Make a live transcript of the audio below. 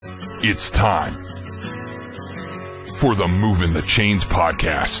It's time for the Moving the Chains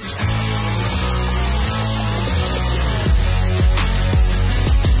podcast.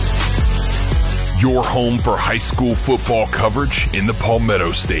 Your home for high school football coverage in the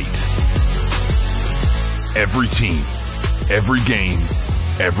Palmetto State. Every team, every game,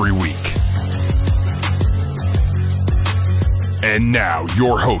 every week. And now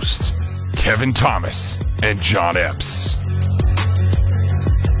your hosts, Kevin Thomas and John Epps.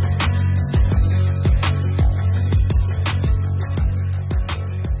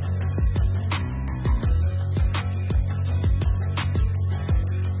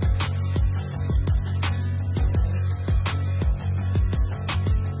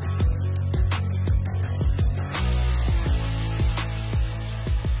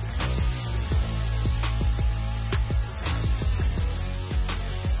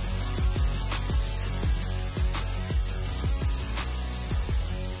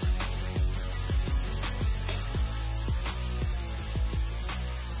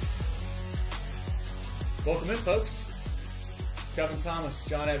 Welcome in, folks. Kevin Thomas,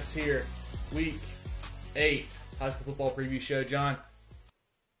 John Epps here. Week 8 high school football preview show. John,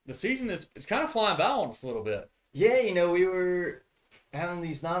 the season it's kind of flying by on us a little bit. Yeah, you know, we were having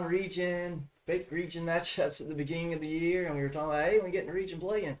these non-region, big region matchups at the beginning of the year, and we were talking about, hey, when we get into region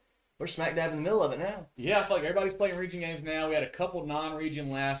play, and we're smack dab in the middle of it now. Yeah, I feel like everybody's playing region games now. We had a couple non-region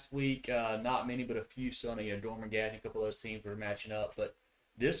last week, not many, but a few. So, Dormer, Gaffney, a couple of those teams were matching up, but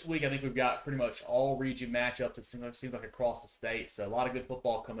this week, I think we've got pretty much all region matchups. It seems like across the state. So a lot of good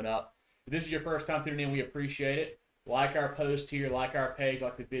football coming up. If this is your first time tuning in, we appreciate it. Like our post here, like our page,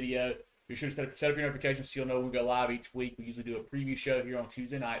 like the video. Be sure to set up your notifications so you'll know when we go live each week. We usually do a preview show here on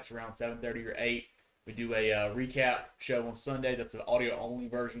Tuesday nights around 7:30 or 8. We do a recap show on Sunday. That's an audio-only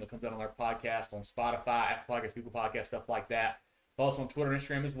version that comes out on our podcast on Spotify, Apple Podcasts, Google Podcasts, stuff like that. Follow us on Twitter and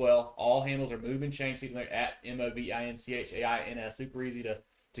Instagram as well. All handles are Moving Chains. So you can look at MOVINCHAINS. Super easy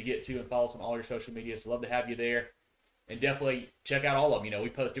to get to, and follow us on all your social media. So love to have you there. And definitely check out all of them. You know, we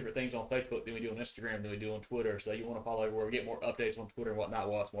post different things on Facebook than we do on Instagram than we do on Twitter. So you want to follow everywhere. We get more updates on Twitter and whatnot.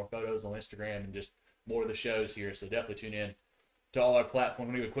 We'll watch more photos on Instagram and just more of the shows here. So definitely tune in to all our platforms.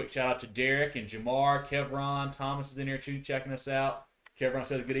 I'm going to give a quick shout out to Derek and Jamar. Kevron Thomas is in here too, checking us out. Kevron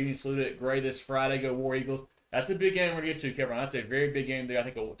says, good evening, salute at Gray this Friday. Go War Eagles. That's a big game we're going to get to, Kevron. That's a very big game there. I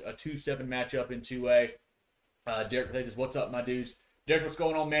think a 2-7 matchup in 2A. Derek says, what's up, my dudes? Derek, what's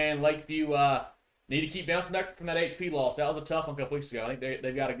going on, man? Lakeview need to keep bouncing back from that HP loss. That was a tough one a couple weeks ago. I think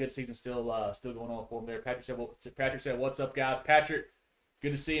they've got a good season still going on for them there. Patrick said, what's up, guys? Patrick,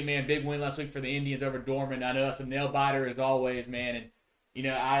 good to see you, man. Big win last week for the Indians over Dorman. I know that's a nail-biter as always, man. And, you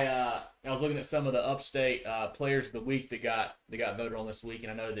know, I was looking at some of the Upstate players of the week that got voted on this week,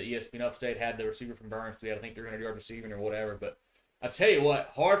 and I know that ESPN Upstate had the receiver from Burns. So he had, I think, 300-yard receiving or whatever, but I tell you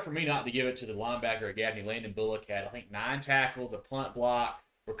what, hard for me not to give it to the linebacker at Gaffney. Landon Bullock had, I think, 9 tackles, a punt block,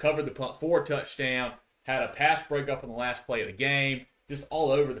 recovered the punt for a touchdown, had a pass breakup on the last play of the game, just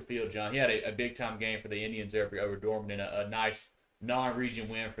all over the field, John. He had a big-time game for the Indians over Dorman, and a nice non-region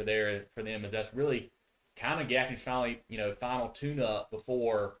win for them, as that's really kind of Gaffney's final tune-up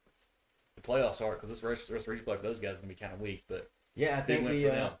before the playoffs start, because this rest of the region play for those guys is going to be kind of weak. But yeah, I think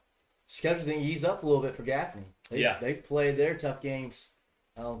the schedule thing eased up a little bit for Gaffney. They played their tough games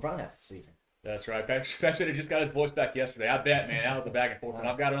front half of the season. That's right. Patrick just got his voice back yesterday. I bet, man, that was a back and forth. And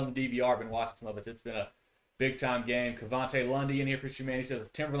I've got it on the DVR. Been watching some of it. It's been a big-time game. Cavante Lundy in here for you, man. He says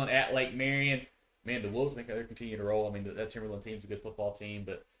Timberland at Lake Marion. Man, the Wolves, I think they're continuing to roll. I mean, that Timberland team's a good football team.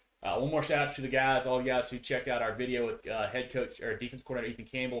 But one more shout-out to the guys, all you guys who checked out our video with head coach or defense coordinator Ethan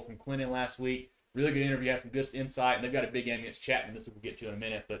Campbell from Clinton last week. Really good interview. Had some good insight. And they've got a big game against Chapman. This we'll get to in a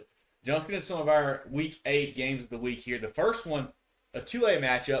minute. But John, let's get into some of our Week 8 games of the week here. The first one, a 2A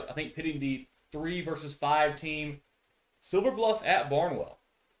matchup, I think pitting the 3 versus 5 team, Silver Bluff at Barnwell.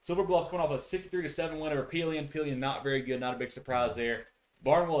 Silver Bluff went off a 63-7 win over Pelion. Pelion not very good, not a big surprise there.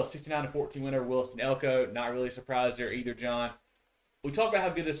 Barnwell a 69-14 win over Williston Elko, not really a surprise there either, John. We talked about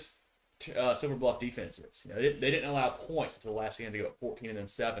how good this Silver Bluff defense is. You know, they didn't allow points until the last game to go up 14 and then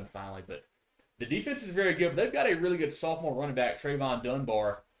 7 finally, but the defense is very good. But they've got a really good sophomore running back, Trayvon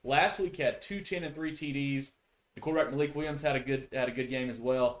Dunbar. Last week had 2 10 and 3 TDs. The quarterback Malik Williams had a good game as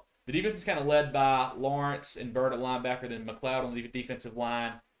well. The defense is kind of led by Lawrence and Bird at linebacker, then McLeod on the defensive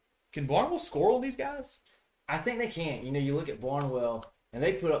line. Can Barnwell score on these guys? I think they can. You know, you look at Barnwell, and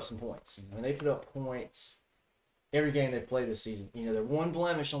they put up some points. Mm-hmm. I mean, they put up points every game they played this season. You know, their one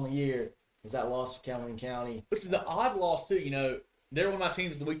blemish on the year is that loss to Calhoun County. Which is the odd loss, too. You know, they're one of my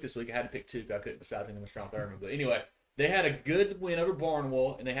teams of the week this week. I had to pick 2 because I couldn't decide between them and Strong Thurman. But anyway, They had a good win over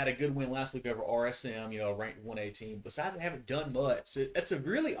Barnwell, and they had a good win last week over RSM, ranked 1A team. Besides, they haven't done much. So that's a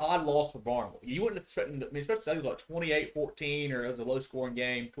really odd loss for Barnwell. You wouldn't expect them especially it was like 28-14, or it was a low-scoring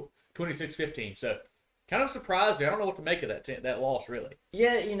game, 26-15. So kind of surprised there. I don't know what to make of that loss, really.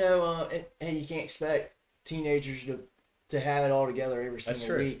 Yeah, and you can't expect teenagers to have it all together every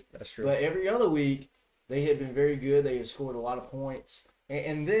single week. That's true. But every other week, they have been very good. They have scored a lot of points.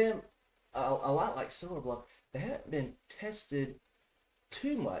 And then, a lot like Silver Bluff, they haven't been tested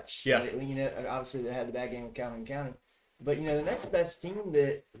too much. Yeah. Obviously they had the bad game with Calhoun County. But, the next best team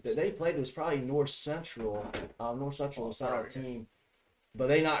that they played was probably North Central. North Central was a solid team. But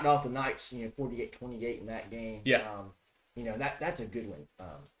they knocked off the Knights, 48-28 in that game. Yeah. That's a good one.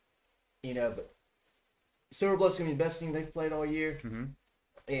 But Silver Bluff's going to be the best team they've played all year.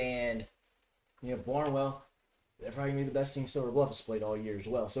 Mm-hmm. And, Barnwell, they're probably going to be the best team Silver Bluff has played all year as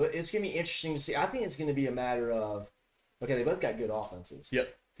well. So it's going to be interesting to see. I think it's going to be a matter of, okay, they both got good offenses.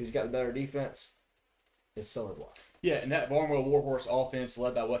 Yep. Who's got the better defense? It's Silver Bluff. Yeah, and that Barnwell Warhorse offense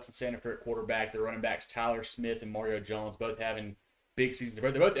led by Weston Sanford at quarterback. Their running backs Tyler Smith and Mario Jones both having big seasons.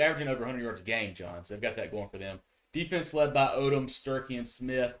 They're both averaging over 100 yards a game, John. So they've got that going for them. Defense led by Odom, Sturkey, and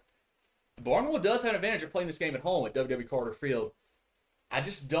Smith. Barnwell does have an advantage of playing this game at home at W.W. Carter Field. I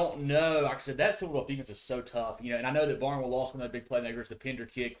just don't know. Like I said, that Silver Bluff defense is so tough. And I know that Barnwell lost one of the big playmakers. The Pender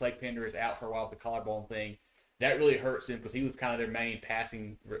kid, Clay Pender, is out for a while with the collarbone thing. That really hurts him because he was kind of their main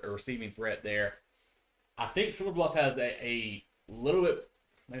passing or receiving threat there. I think Silver Bluff has a little bit,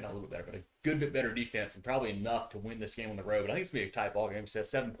 maybe not a little bit better, but a good bit better defense and probably enough to win this game on the road. But I think it's going to be a tight ball game. So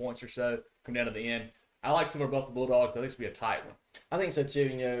 7 points or so, come down to the end. I like Silver Bluff, the Bulldogs, but I think it's going to be a tight one. I think so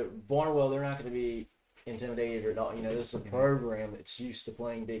too. Barnwell, they're not going to be intimidated or not. This is a program that's used to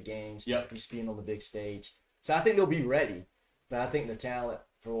playing big games, used to being on the big stage. So I think they'll be ready. But I think the talent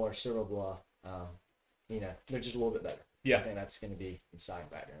for Silver Bluff, they're just a little bit better. Yeah. I think that's going to be the deciding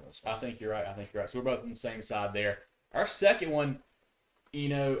factor in this one. I think you're right. So we're both on the same side there. Our second one,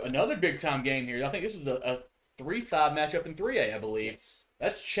 another big-time game here. I think this is a 3-5 matchup in 3A, I believe. Yes.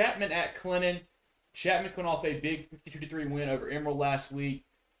 That's Chapman at Clinton. Chapman coming off a big 52-3 win over Emerald last week.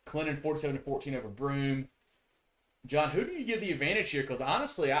 Clinton 47-14 over Broome. John, who do you give the advantage here? Because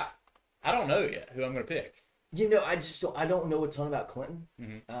honestly, I don't know yet who I'm going to pick. I don't know a ton about Clinton.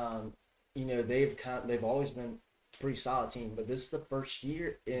 Mm-hmm. They've always been a pretty solid team, but this is the first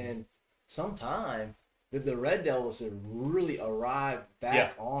year in some time that the Red Devils have really arrived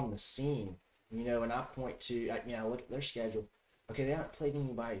back on the scene. And I point to, I look at their schedule. Okay, they haven't played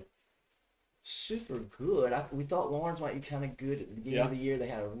anybody super good. We thought Lawrence might be kind of good at the beginning of the year. They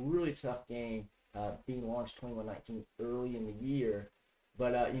had a really tough game, being Lawrence 21-19 early in the year.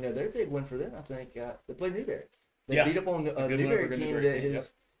 But, their big win for them, I think, they played Newberry. They beat up on a Newberry team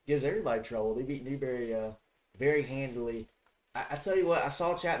that gives everybody trouble. They beat Newberry very handily. I tell you what, I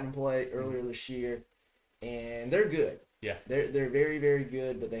saw Chapman play earlier this year, and they're good. Yeah. They're very, very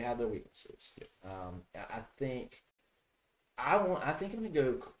good, but they have their weaknesses. Yeah. I think I'm going to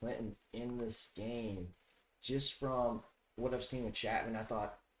go Clinton in this game just from what I've seen with Chapman. I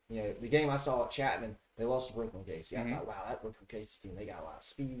thought, the game I saw at Chapman, they lost to Brooklyn Casey. I thought, wow, that Brooklyn Casey team, they got a lot of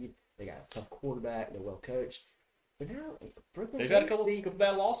speed. They got a tough quarterback. They're well coached. But now, Brooklyn They've Casey, had a couple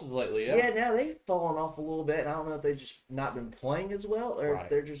bad losses lately, yeah, now they've fallen off a little bit. And I don't know if they've just not been playing as well or if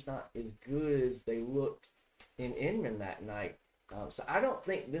they're just not as good as they looked in Inman that night. So I don't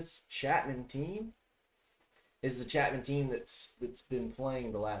think this Chapman team is the Chapman team that's been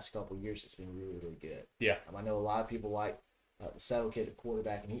playing the last couple of years. It's been really, really good. Yeah. I know a lot of people like the Settle kid at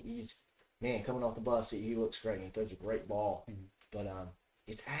quarterback, and he's coming off the bus. He looks great. And he throws a great ball, but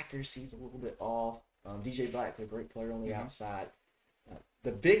his accuracy's a little bit off. DJ Black's a great player on the outside.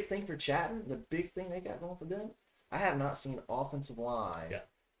 The big thing for Chapman, the big thing they got going for them, I have not seen the offensive line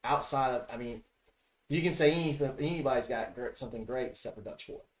outside of. You can say anything. Anybody's got something great except for Dutch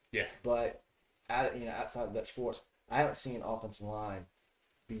Ford. Yeah. But outside of Dutch Ford, I haven't seen an offensive line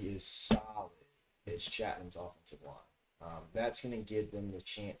be as solid as Chapman's offensive line. That's going to give them the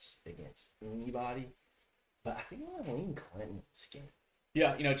chance against anybody. But I think I'm going to lean Clinton this game.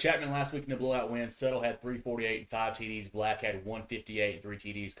 Yeah, Chapman last week in the blowout win, Settle had 348 and 5 TDs. Black had 158 and 3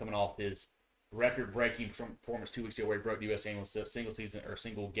 TDs, coming off his record-breaking performance 2 weeks ago where he broke the U.S. single season or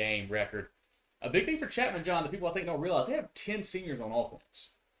single game record. A big thing for Chapman, John, that people I think don't realize, they have 10 seniors on offense.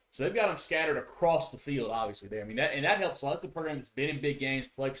 So they've got them scattered across the field, obviously, there. That helps a lot. That's the program that's been in big games,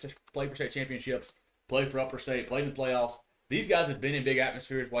 played for state championships, played for upper state, played in the playoffs. These guys have been in big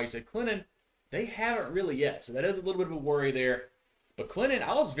atmospheres. While you said Clinton, they haven't really yet. So that is a little bit of a worry there. But Clinton,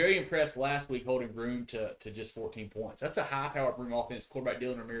 I was very impressed last week holding Broome to just 14 points. That's a high-powered Broome offense. Quarterback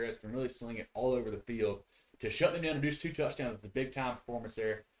Dylan Ramirez can really sling it all over the field. to shut them down and produce 2 touchdowns is a big-time performance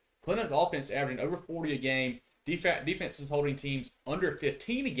there. Clinton's offense averaging over 40 a game. Defense is holding teams under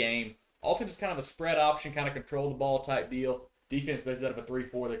 15 a game. Offense is kind of a spread option, kind of control the ball type deal. Defense basically out of a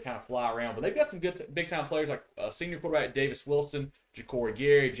 3-4, they kind of fly around. But they've got some good big-time players like senior quarterback Davis Wilson, Ja'Cory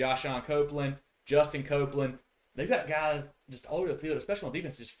Gary, Joshawn Copeland, Justin Copeland. They've got guys just all over the field, especially on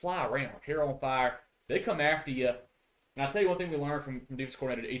defense, just fly around, hair on fire. They come after you. And I'll tell you one thing we learned from defense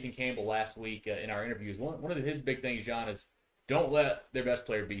coordinator Ethan Campbell last week in our interviews. One of his big things, John, is don't let their best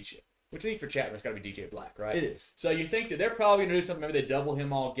player beat you. Which I think for Chapman, it's got to be DJ Black, right? It is. So you think that they're probably going to do something. Maybe they double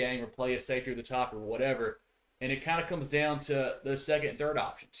him all game or play a safety at the top or whatever. And it kind of comes down to those second and third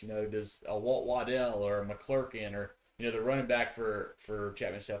options. Does a Walt Waddell or a McClurkin or, the running back for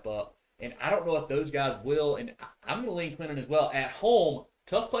Chapman step up? And I don't know if those guys will. And I'm going to lean Clinton as well. At home,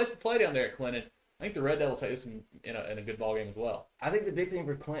 tough place to play down there at Clinton. I think the Red Devils take this in a good ball game as well. I think the big thing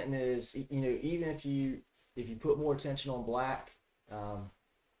for Clinton is, even if you put more attention on Black,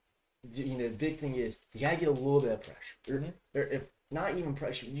 the big thing is you gotta get a little bit of pressure. Or if not even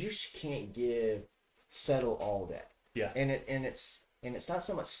pressure, you just can't give Settle all that. Yeah. And it's not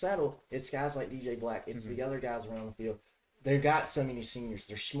so much Settle. It's guys like DJ Black. It's the other guys around the field. They've got so many seniors.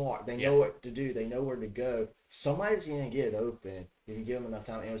 They're smart. They know what to do. They know where to go. Somebody's gonna get it open if you give them enough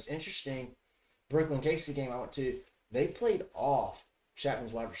time. And it was interesting. Brooklyn Casey game I went to. They played off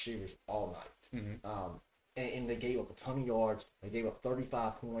Chapman's wide receivers all night. And they gave up a ton of yards. They gave up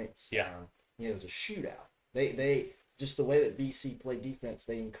 35 points. Yeah. It was a shootout. They just the way that BC played defense,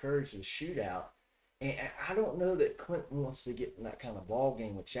 they encouraged the shootout. And I don't know that Clinton wants to get in that kind of ball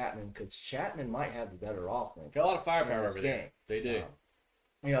game with Chapman because Chapman might have the better offense. Got a lot of firepower over there. They do.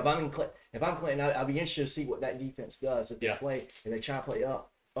 If I'm Clinton, I'll be interested to see what that defense does if they try to play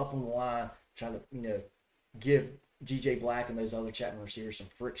up on the line, trying to give DJ Black and those other Chapman receivers some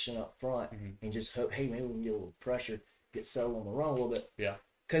friction up front and just hope, hey, maybe we can get a little pressure, get settled on the run a little bit. Yeah.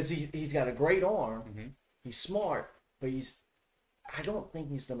 Because he's got a great arm. He's smart, but I don't think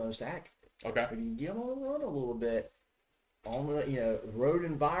he's the most accurate. Okay. But you get him on the run a little bit on the road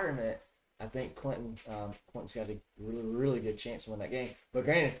environment. I think Clinton's got a really, really good chance to win that game. But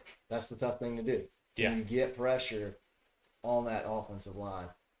granted, that's the tough thing to do. Can you get pressure on that offensive line?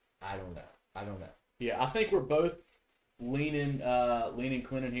 I don't know. Yeah, I think we're both leaning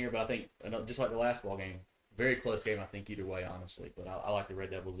Clinton here, but I think just like the last ball game, very close game. I think either way, honestly. But I like the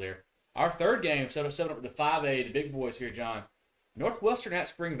Red Devils there. Our third game, set up at the 5A, the big boys here, John. Northwestern at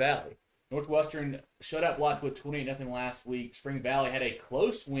Spring Valley. Northwestern shut out Blackwood 28-0 last week. Spring Valley had a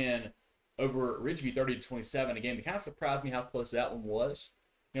close win over Ridgeview 30-27. Again, it kind of surprised me how close that one was.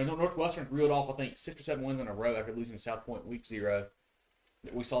 Northwestern reeled off, I think, 6 or 7 wins in a row after losing to South Point week 0.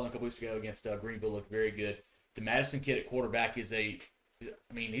 We saw them a couple weeks ago against Greenville, look very good. The Madison kid at quarterback is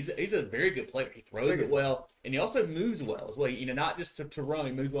he's a very good player. He throws it well, and he also moves well as well. Not just to run,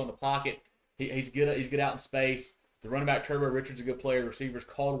 he moves well in the pocket. He's good out in space. The running back Turbo Richards is a good player. Receivers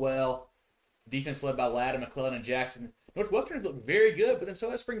Caldwell. Defense led by Ladd, McClellan, and Jackson. Northwestern look very good, but then so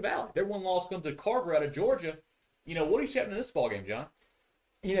has Spring Valley. Their one loss comes to Carver out of Georgia. What are you happening in this ball game, John?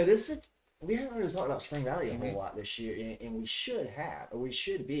 We haven't really talked about Spring Valley a whole lot this year, and we should have, or we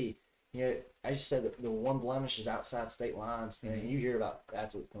should be. I just said that the one blemish is outside state lines, and you hear about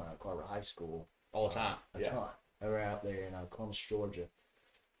that's what's coming out of Carver High School all the time. A ton. Over out there in Columbus, Georgia.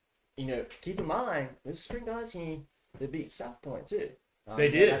 Keep in mind this Spring Valley team that beat South Point too. They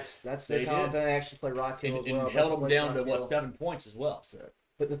did. That's their confidence. They actually played Rock Hill as well. And held them down to 7 points as well. So,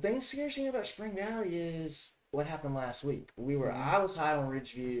 but the thing scares me about Spring Valley is what happened last week. I was high on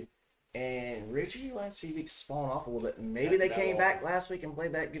Ridgeview, and Ridgeview last few weeks has fallen off a little bit. Maybe they came back last week and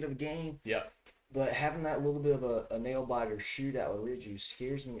played that good of a game. Yeah. But having that little bit of a nail biter shootout with Ridgeview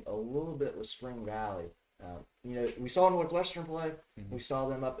scares me a little bit with Spring Valley. We saw Northwestern play. We saw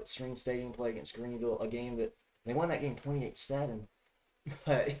them up at Spring Stadium play against Greenville, a game that they won that game 28-7.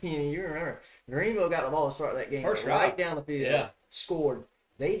 But you remember Greenville got the ball to start that game right down the field, scored.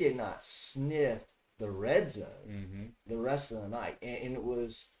 They did not sniff the red zone the rest of the night, and it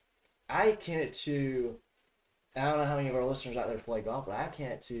was. I akin it to. I don't know how many of our listeners out there play golf, but I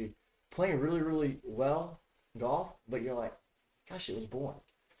akin it to playing really, really well golf. But you're like, gosh, it was boring.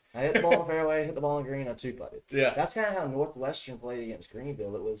 I hit the ball in the fairway, hit the ball in green, I two-putted. Yeah, that's kind of how Northwestern played against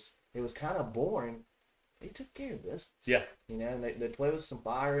Greenville. It was kind of boring. They took care of business. Yeah. And they played with some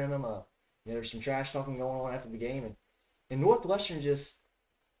fire in them. There's some trash talking going on after the game. And Northwestern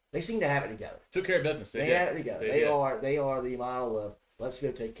they seem to have it together. Took care of business. They have it together. They are the model of, let's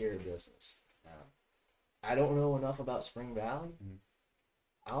go take care of business. I don't know enough about Spring Valley.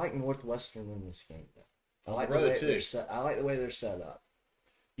 I like Northwestern in this game, though. I like the way they're set up.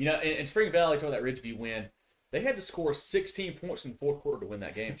 In Spring Valley, talking about that Ridgeview win, they had to score 16 points in the fourth quarter to win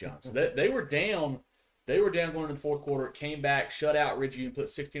that game, John. So they were down. They were down going into the fourth quarter. Came back, shut out Ridgeview, and put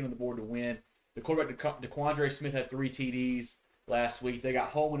 16 on the board to win. The quarterback, DeQuandre Smith, had 3 TDs last week. They got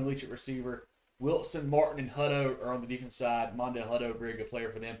Holman and Leach at receiver. Wilson, Martin, and Hutto are on the defense side. Mondale Hutto, very good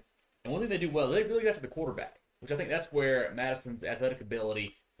player for them. And one thing they do well, they really got to the quarterback, which I think that's where Madison's athletic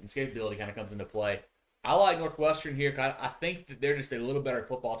ability and escapability kind of comes into play. I like Northwestern here. I think that they're just a little better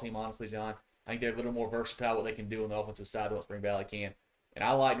football team, honestly, John. I think they're a little more versatile, what they can do on the offensive side than what Spring Valley can. And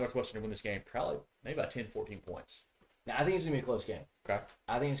I like Northwestern to win this game, probably maybe about 10, 14 points. Now, I think it's going to be a close game. Okay.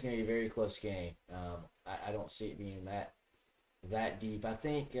 I think it's going to be a very close game. I don't see it being that deep. I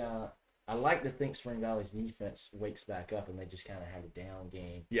think I like to think Spring Valley's defense wakes back up, and they just kind of had a down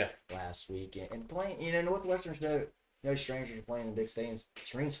game last week. And playing, Northwestern's no stranger to playing in big stadiums.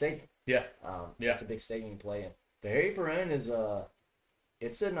 Serene Stadium. Yeah. It's a big stadium to play in. The Harry Perrin is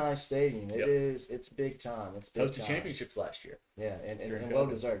it's a nice stadium. It's big time. It's big hosted championships last year. Yeah, and well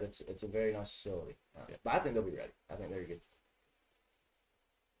deserved. It's a very nice facility. But I think they'll be ready. I think they're good.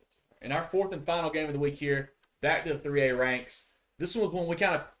 In our fourth and final game of the week here, back to the 3A ranks. This one was one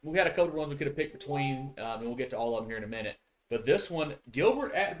we had a couple of ones we could have picked between, and we'll get to all of them here in a minute. But this one,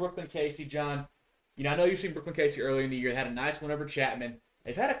 Gilbert at Brooklyn Casey, John. I know you've seen Brooklyn Casey earlier in the year. They had a nice win over Chapman.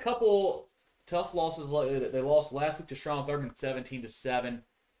 They've had a couple tough losses. They lost last week to Strong Thurman 17-7.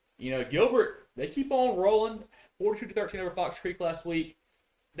 Gilbert, they keep on rolling. 42-13 over Fox Creek last week.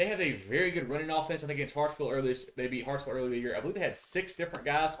 They have a very good running offense. I think against Hartsville earlier. They beat Hartsville earlier in the year. I believe they had 6 different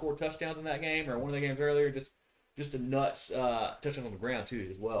guys score touchdowns in that game, or one of the games earlier. Just a nuts touchdown on the ground too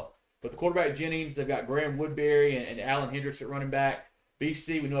as well. But the quarterback Jennings, they've got Graham Woodbury and Alan Hendricks at running back.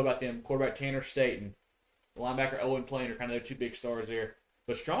 BC, we know about them. Quarterback Tanner Staten, linebacker Owen Plain are kind of their 2 big stars there.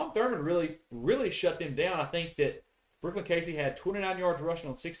 But Strong Thurman really shut them down. I think that Brooklyn Casey had 29 yards rushing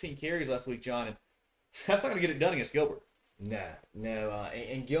on 16 carries last week, John, and that's not going to get it done against Gilbert. No.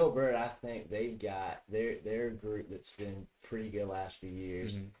 And Gilbert, I think they've got their group that's been pretty good last few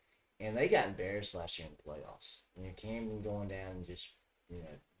years, and they got embarrassed last year in the playoffs. Camden going down and just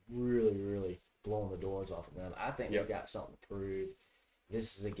really blowing the doors off of them. I think they've got something to prove.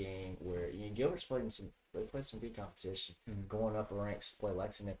 This is a game where Gilbert's played some good competition, going up the ranks to play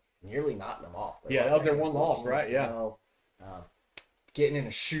Lexington, nearly knocking them off. That was their one loss, right? Yeah. Getting in a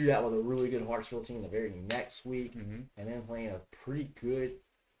shootout with a really good Hartsville team the very next week, and then playing a pretty good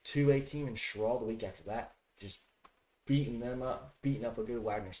 2A team in Sherrall the week after that, just beating them up, beating up a good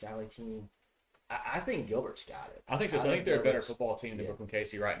Wagner Sally team. I think Gilbert's got it. I think so. I think they're a better football team than Brooklyn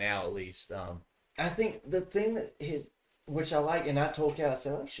Casey right now, at least. I think the thing which I like, and I told Cal, I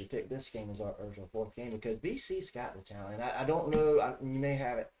said, I should pick this game as our fourth game because BC's got the talent. I don't know, you may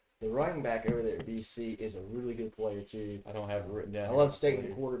have it. The running back over there at BC is a really good player, too. I don't have it written down. I love Staten,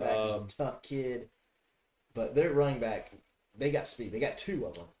 the quarterback. He's a tough kid. But their running back, they got speed. They got 2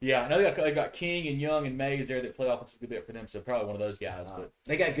 of them. Yeah, I know they got King and Young and Mays there that play offensive good bit for them, so probably one of those guys. But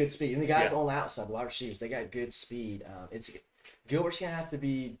they got good speed. And the guys on the outside, wide receivers, they got good speed. Gilbert's going to have to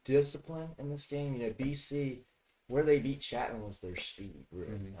be disciplined in this game. BC, where they beat Chapman was their speed,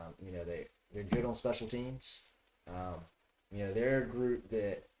 really. They're good on special teams. They're a group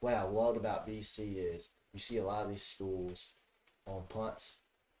that what I loved about BC is you see a lot of these schools on punts.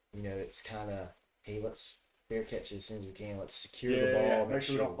 It's kind of, hey, let's fair catch it as soon as we can. Let's secure the ball. Make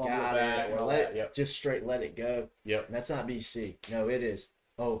sure we don't fumble it back. Or just straight let it go. Yep. And that's not BC. No, it is,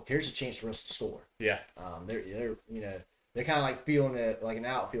 here's a chance for us to score. Yeah. They're kind of like feeling it like an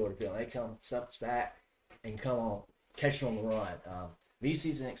outfielder feeling. They come steps back and come on, catch on the run.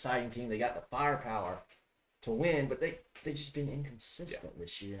 BC's an exciting team. They got the firepower to win, but they just been inconsistent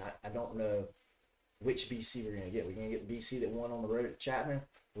this year. And I don't know which BC we're going to get. We're going to get the BC that won on the road at Chapman,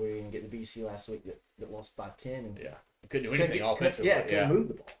 or we're going to get the BC last week that lost by 10. And couldn't do anything offensively. Couldn't move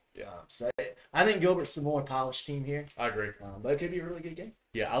the ball. So I think Gilbert's the more polished team here. I agree. But it could be a really good game.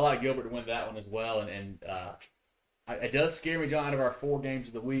 Yeah, I like Gilbert to win that one as well. And it does scare me, John, out of our 4 games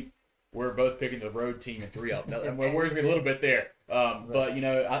of the week. We're both picking the road team in 3 of them. And it worries me a little bit there. But,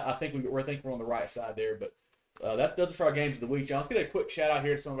 I think we're on the right side there. But that does it for our games of the week, John. Let's get a quick shout out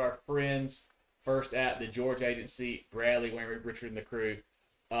here to some of our friends. First at the George Agency, Bradley, Wayne, Richard, and the crew.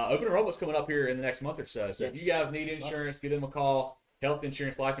 Open enrollment's coming up here in the next month or so. So if you guys need insurance, give them a call. Health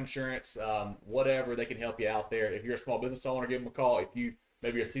insurance, life insurance, whatever, they can help you out there. If you're a small business owner, give them a call. If you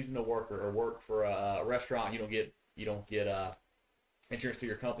maybe a seasonal worker or work for a restaurant, you don't get insurance to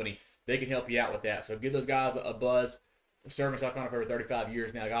your company, they can help you out with that. So give those guys a buzz. Service I've for over 35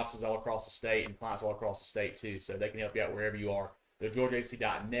 years now. Offices all across the state and clients all across the state too. So they can help you out wherever you are. They're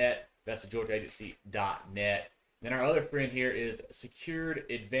GeorgeAgency.net. That's the GeorgeAgency.net. Then our other friend here is Secured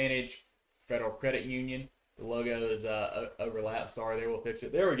Advantage Federal Credit Union. The logo is overlapped. Sorry, there. We'll fix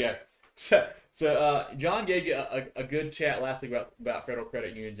it. There we go. So John gave you a good chat last week about federal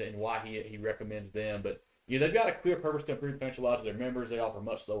credit unions and why he recommends them. But they've got a clear purpose to improve the financial lives of their members. They offer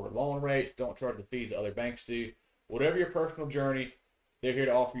much lower loan rates, don't charge the fees that other banks do. Whatever your personal journey, they're here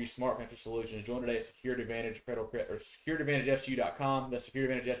to offer you smart financial solutions. Join today at Security Advantage Federal Credit or SecurityAdvantageFCU.com. That's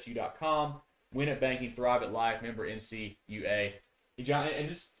SecurityAdvantageFCU.com. Win at banking, thrive at life. Member NCUA. Hey, John, and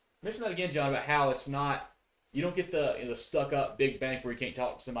just mention that again, John, about how it's not. You don't get the stuck up big bank where you can't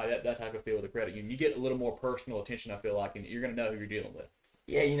talk to somebody, that type of feel with a credit union. You get a little more personal attention, I feel like, and you're going to know who you're dealing with.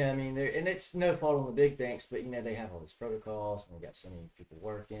 Yeah, I mean, and it's no fault on the big banks, but they have all these protocols and they got so many people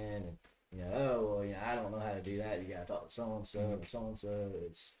working, and I don't know how to do that. You got to talk to so and so or so and so.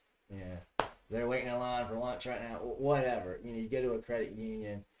 It's they're waiting in line for lunch right now. Whatever. You go to a credit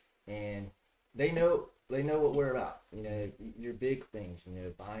union, and they know what we're about. Your big things.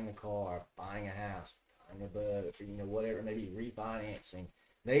 Buying a car, buying a house, buying a boat, whatever, maybe refinancing.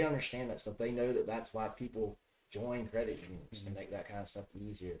 They understand that stuff. They know that that's why people join credit unions to make that kind of stuff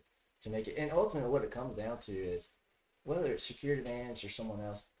easier, to make it. And ultimately, what it comes down to is whether it's Security Advantage or someone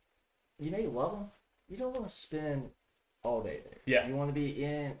else. You love them. You don't want to spend all day there. Yeah. You want to be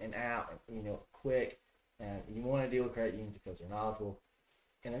in and out, quick, and you want to deal with credit unions because they're knowledgeable,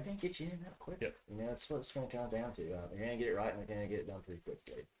 and they're going to get you in and out quick. Yep. That's what it's going to come down to. They're going to get it right, and they're going to get it done pretty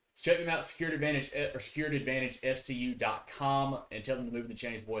quickly. Check them out, Security Advantage or SecurityAdvantageFCU.com, and tell them the Moving the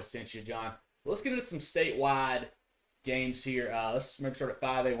Chains boys sent you, John. Let's get into some statewide games here. Let's maybe start at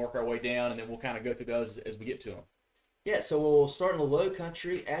 5A and work our way down, and then we'll kind of go through those as we get to them. Yeah, so we'll start in the Low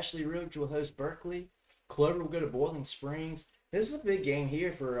Country. Ashley Rouge will host Berkeley. Clover will go to Boiling Springs. This is a big game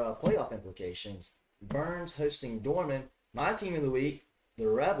here for playoff implications. Burns hosting Dorman. My team of the week, the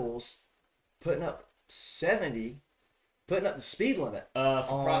Rebels, putting up 70, putting up the speed limit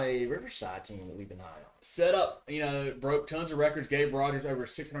on a Riverside team that we've been high on. Set up, broke tons of records. Gabe Rogers over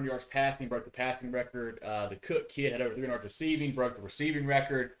 600 yards passing, broke the passing record. The Cook kid had over 300 yards receiving, broke the receiving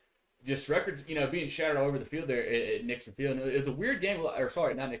record. Just records, being shattered all over the field there at Nixon Field. And it was a weird game. Or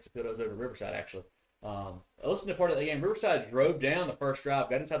sorry, not Nixon Field. It was over Riverside, actually. I listened to part of the game. Riverside drove down the first drive,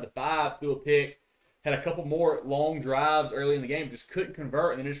 got inside the 5, threw a pick, had a couple more long drives early in the game, just couldn't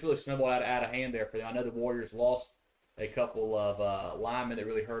convert, and then it just really snowballed out of hand there for them. I know the Warriors lost a couple of linemen that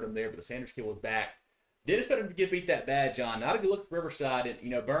really hurt them there, but the Sanders kid was back. Didn't expect him to get beat that bad, John. Not a good look for Riverside.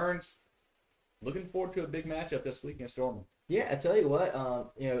 And, Burns, looking forward to a big matchup this week against Dorman. Yeah, I tell you what,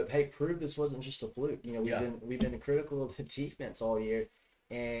 hey, prove this wasn't just a fluke. We've been critical of the defense all year,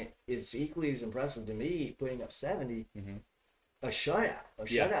 and it's equally as impressive to me putting up 70, a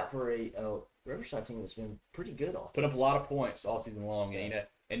shutout for a Riverside team that's been pretty good off. Put up a lot of points all season long,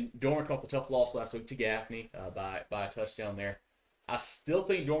 and Dorman caught the tough loss last week to Gaffney by a touchdown there. I still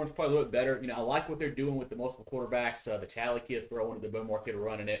think Dorman's probably a little bit better. I like what they're doing with the multiple quarterbacks. The Tally kid throwing it, the Bowmore kid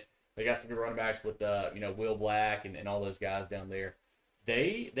running it. They got some good running backs with Will Black and all those guys down there.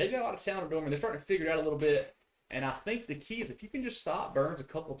 They got a lot of talent at Dorman. They're starting to figure it out a little bit. And I think the key is if you can just stop Burns a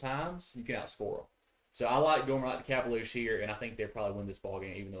couple times, you can outscore them. So I like Dorman, I like the Cavaliers here, and I think they'll probably win this ball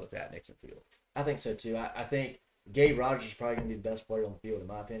game, even though it's at Nixon Field. I think so too. I think Gabe Rogers is probably going to be the best player on the field, in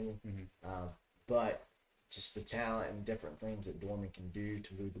my opinion. But just the talent and different things that Dorman can do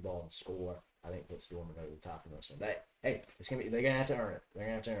to move the ball and score, I think puts Dorman over the top of this one. They're gonna have to earn it. They're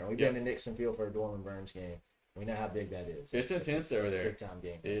gonna have to earn it. We've been to Nixon Field for a Dorman Burns game. We know how big that is. It's intense over there. Big time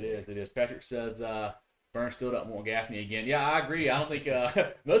game. It is. Patrick says Burns still doesn't want Gaffney again. Yeah, I agree. I don't think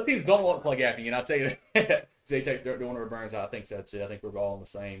most teams don't want to play Gaffney, and I'll tell you that. Zay takes Dorman over Burns. I think that's it. I think we're all on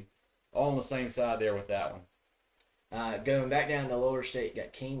the same side there with that one. Going back down to Lower State,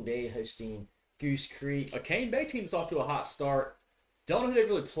 got Cane Bay hosting Goose Creek. A Cane Bay team's off to a hot start. Don't know who they've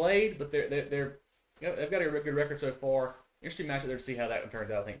really played, but they've got a good record so far. Interesting matchup there to see how that one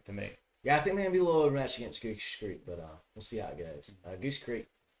turns out, I think, to me. Yeah, I think they're going to be a little overmatched against Goose Creek, but we'll see how it goes. Goose Creek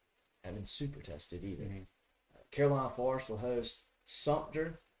haven't been super tested either. Carolina Forest will host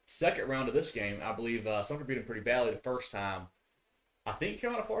Sumter. Second round of this game, I believe Sumter beat them pretty badly the first time. I think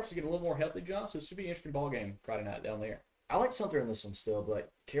Carolina Forest is getting a little more healthy, John, so it should be an interesting ball game Friday night down there. I like Sumter in this one still,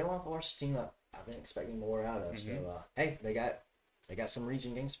 but Carolina Forest team I've been expecting more out of. So, hey, they got some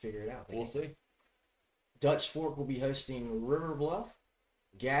region games to figure it out. We'll see. Dutch Fork will be hosting River Bluff.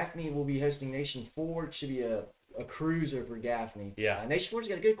 Gaffney will be hosting Nation Ford. Should be a cruiser for Gaffney. Yeah. Nation Ford's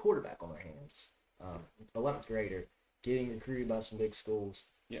got a good quarterback on their hands. 11th grader, getting recruited by some big schools.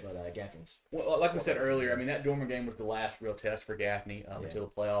 Yeah. But Gaffney's. Well, like we said earlier, I mean, that Dorman game was the last real test for Gaffney until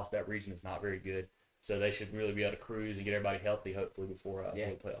the playoffs. That region is not very good. So they should really be able to cruise and get everybody healthy, hopefully, before the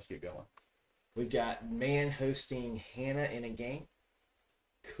playoffs get going. We've got Man hosting Hannah in a game.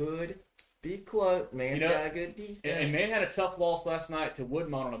 Could be close. Man's You know, got a good defense. And Man had a tough loss last night to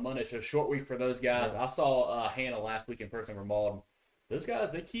Woodmont on a Monday, so a short week for those guys. Yeah. I saw Hannah last week in person for Malden. Those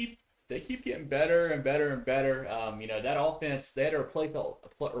guys, they keep getting better and better and better. That offense, they had to replace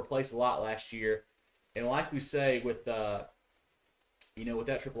a lot last year, and like we say with with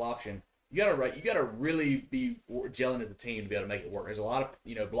that triple option, you gotta really be gelling as a team to be able to make it work. There's a lot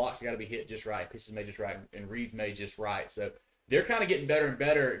of blocks that got to be hit just right, pitches made just right, and reads made just right. So they're kind of getting better and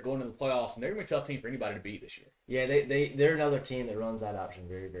better at going to the playoffs, and they're gonna be a tough team for anybody to beat this year. Yeah, they're another team that runs that option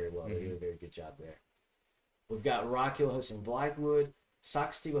very, very well. They do a very good job there. We've got Rock Hill hosting Blythewood.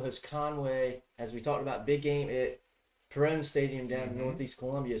 Sox City will host Conway. As we talked about, big game at Perone Stadium down in Northeast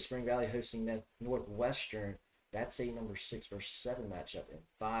Columbia. Spring Valley hosting Northwestern. That's a number 6 versus 7 matchup in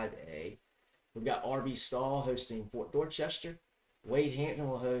 5A. We've got RB Stall hosting Fort Dorchester. Wade Hampton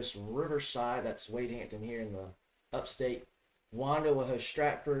will host Riverside. That's Wade Hampton here in the upstate. Wanda will host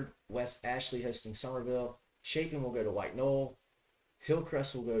Stratford. West Ashley hosting Somerville. Chapin will go to White Knoll.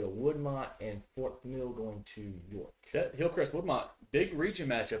 Hillcrest will go to Woodmont, and Fort Mill going to York. That Hillcrest Woodmont, big region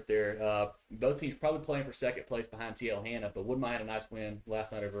matchup there. Both teams probably playing for second place behind TL Hannah, but Woodmont had a nice win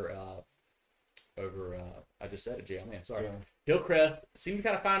last night over I just said it, Jay. Man, sorry. Yeah. Hillcrest seemed to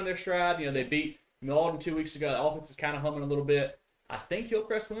kind of find their stride. They beat Malden 2 weeks ago. The offense is kind of humming a little bit. I think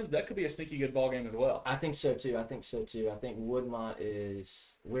Hillcrest wins. That could be a sneaky good ball game as well. I think so too. I think Woodmont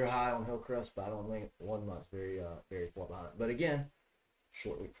we're high on Hillcrest, but I don't think Woodmont's very far behind. But again,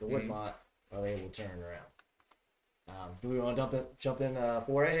 short week for Woodmont. Are they able to turn around? Do we want to jump in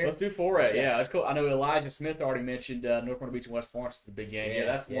 4A here? Let's do 4A. Yeah, that's cool. I know Elijah Smith already mentioned North Myrtle Beach and West Florence is the big game. Yeah,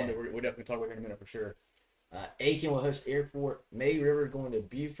 that's one that we're definitely talking about here in a minute for sure. Aiken will host Airport. May River going to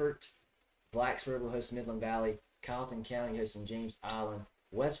Beaufort. Blacksburg will host Midland Valley. Carleton County hosting James Island.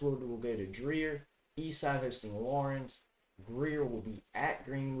 Westwood will go to Dreer. Eastside hosting Lawrence. Greer will be at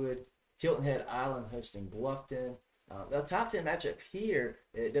Greenwood. Hilton Head Island hosting Bluffton. The top 10 matchup here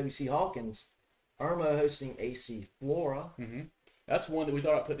at WC Hawkins. Irma hosting AC Flora. That's one that we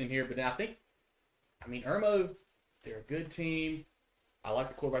thought about putting in here, but now Irma, they're a good team. I like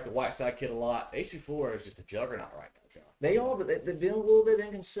the quarterback, the Whiteside kid, a lot. AC Flora is just a juggernaut right now, John. They are, but they've been a little bit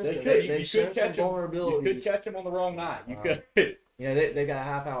inconsistent. They've shown some vulnerabilities. You could catch them on the wrong night. You could. They've got a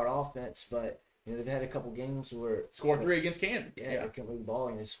high-powered offense, but they've had a couple games where scored 3 against Camden. They couldn't move the ball,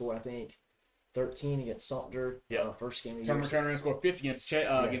 and they scored, I think, 13 against Sumter. First game of the year. Turner and scored 50 against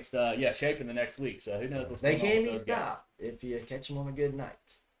Chapin the next week. So who knows what's going on. They can be stopped if you catch them on a good night.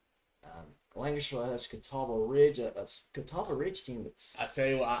 Lancaster has Catawba Ridge, a Catawba Ridge team that's. I tell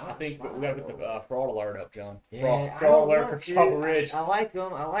you what, I think we got to put the fraud alert up, John. Yeah, fraud alert for Catawba Ridge. I like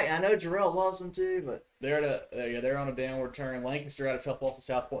them. I know Jarrell loves them too, but they're on a downward turn. Lancaster had a tough loss to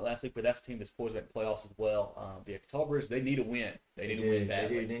South Point last week, but that's a team that's poised to make the playoffs as well. Catawba Ridge, they need a win. They need to win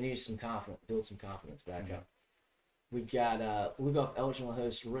badly. They need some confidence, build some confidence back up. We've got Elgin will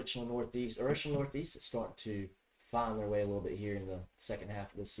host Richland Northeast. Richland Northeast is starting to find their way a little bit here in the second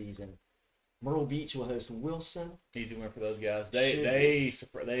half of the season. Myrtle Beach will host Wilson. Easy win for those guys. They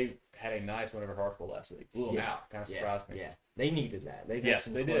had a nice win over Hartsville last week. Blew them out. Kind of surprised me. Yeah, they needed that. They've had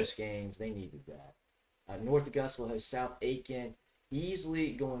some close games. They needed that. North Augusta will host South Aiken.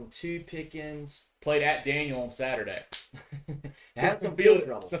 Easily going to Pickens. Played at Daniel on Saturday. Had some field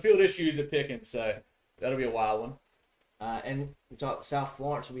trouble. Some field issues at Pickens, so that'll be a wild one. And we talked South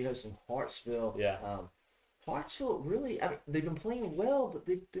Florence will be hosting Hartsville. Yeah. Hartsville really, they've been playing well, but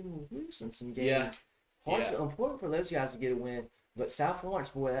they've been losing some games. Yeah. Hartsville, important for those guys to get a win, but South Florence,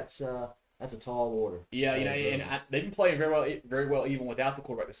 boy, that's a tall order. Yeah, they've been playing very well even without the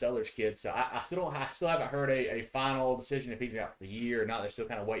quarterback, the Sellers kid. So I still haven't heard a final decision if he's out for the year or not. They're still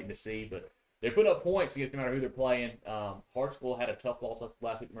kind of waiting to see, but they're putting up points against no matter who they're playing. Hartsville had a tough loss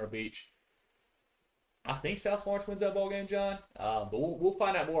last week at Myrtle Beach. I think South Florence wins that ball game, John. But we'll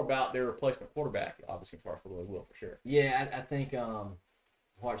find out more about their replacement quarterback. Obviously, Hartsville will for sure. Yeah, I think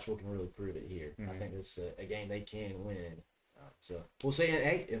Hartsville can really prove it here. I think this is a game they can win. So we'll see.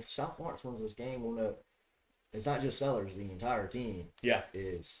 Hey, if South Florence wins this game, we'll know it's not just Sellers. The entire team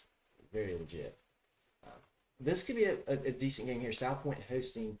is very legit. This could be a decent game here. South Point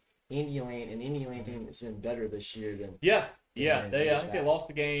hosting Indialand, an Indialand team that's been better this year than. I think they lost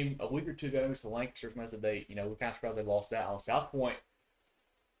the game a week or two ago to Lancaster. Most of we're kind of surprised they lost that. On South Point,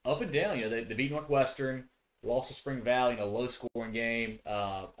 up and down. They beat Northwestern, lost to Spring Valley in a low-scoring game.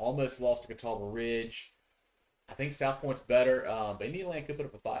 Almost lost to Catawba Ridge. I think South Point's better, but Indiana could put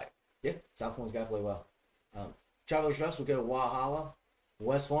up a fight. Yeah, South Point's got to play well. Travelers Rest will go to Walhalla.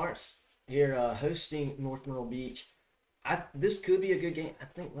 West Florence here hosting North Myrtle Beach. This could be a good game. I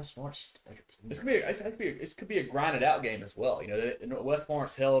think West Florence better team. This could be a grinded out game as well. West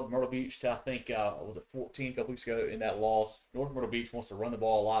Florence held Myrtle Beach to I think was it 14 a couple weeks ago in that loss. North Myrtle Beach wants to run the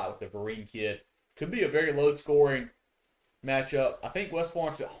ball a lot with the Vereen kid. Could be a very low scoring matchup. I think West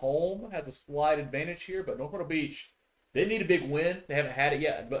Florence at home has a slight advantage here, but North Myrtle Beach, they need a big win. They haven't had it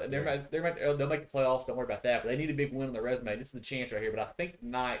yet, but they'll make the playoffs. Don't worry about that. But they need a big win on their resume. This is the chance right here. But I think the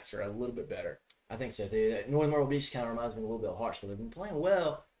Knights are a little bit better. I think so too. North Myrtle Beach kind of reminds me a little bit of Hartsville. They've been playing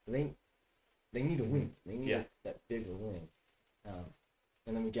well, but they need a win. They need that bigger win. And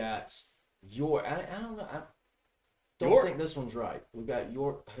then we got York. I don't know. I don't think this one's right. We got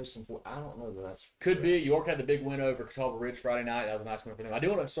York hosting for. I don't know that that's could correct. be. York had the big win over Catawba Ridge Friday night. That was a nice win for them. I do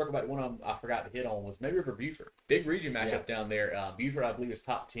want to circle back. One of them I forgot to hit on was May River Buford. Big region matchup down there. Buford, I believe, is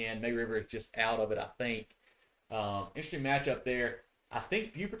top 10. May River is just out of it, I think. Interesting matchup there. I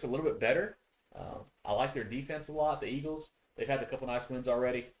think Buford's a little bit better. I like their defense a lot. The Eagles, they've had a couple nice wins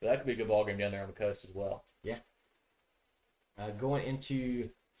already. But that could be a good ball game down there on the coast as well. Yeah. Going into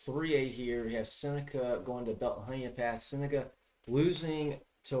 3A here, we have Seneca going to Belton Honea. Seneca losing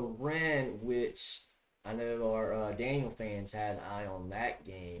to Wren, which I know our Daniel fans had an eye on that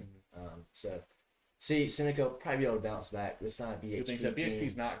game. Seneca will probably be able to bounce back. This not BHP. Good thing so.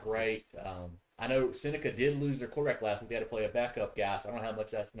 BHP's not great. I know Seneca did lose their quarterback last week. They had to play a backup guy, so I don't know how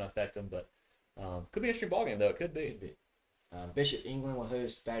much that's going to affect them, but could be an interesting ball game, though. It could be. Bishop England will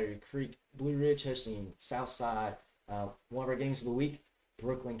host Battery Creek. Blue Ridge hosting Southside. One of our games of the week,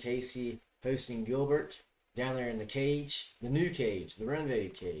 Brooklyn Casey hosting Gilbert down there in the cage, the new cage, the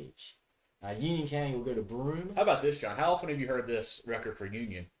renovated cage. Union County will go to Broome. How about this, John? How often have you heard this record for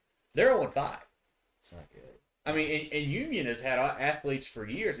Union? They're 0-5. It's not good. I mean, and Union has had athletes for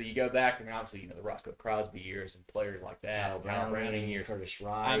years that you go back, and obviously, the Roscoe Crosby years and players like that, Kyle Browning years. Curtis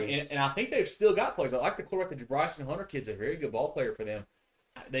Rice. And I think they've still got players. I like the quarterback, the Bryson Hunter kid's a very good ball player for them.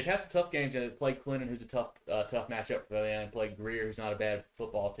 They've had some tough games, and they played Clinton, who's a tough matchup for them, and played Greer, who's not a bad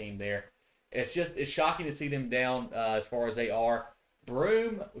football team there. It's shocking to see them down as far as they are.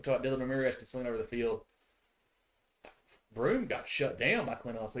 Broome, we talked about Dylan Ramirez could swing over the field. Broome got shut down by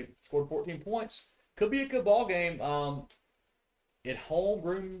Clinton last week, scored 14 points. Could be a good ball game. At home,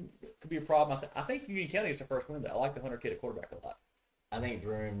 Broome could be a problem. I think Union County is the first win. I like the Hunter kid at quarterback a lot. I think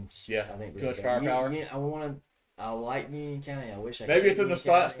Broome's. Yeah, I think too much firepower. I like Union County. I wish I maybe could. It's a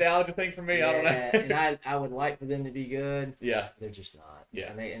nostalgia thing for me. Yeah, I don't know. And I would like for them to be good. Yeah, they're just not.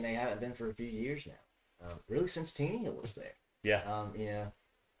 Yeah, and they haven't been for a few years now. Really since Taney was there. Yeah.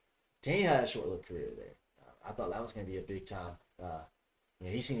 Taney had a short-lived career there. I thought that was going to be a big time.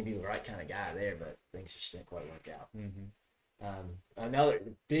 He seemed to be the right kind of guy there, but things just didn't quite work out. Mm-hmm. Another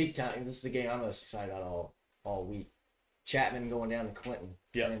big time. This is the game I'm most excited about all week. Chapman going down to Clinton.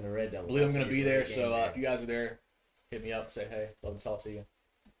 Yeah. And the Red Devils. I believe I'm going to be there, so if you guys are there, hit me up and say, hey, love to talk to you.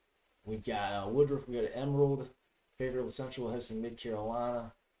 We've got Woodruff. We got Emerald. Fayetteville Central will host Mid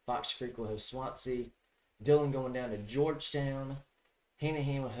Carolina. Fox Creek will host Swansea. Dillon going down to Georgetown.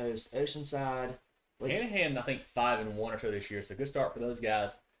 Hanahan will host Oceanside. Hanahan, I think 5-1 or so this year, so good start for those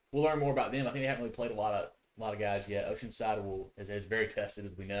guys. We'll learn more about them. I think they haven't really played a lot of guys yet. Oceanside is very tested,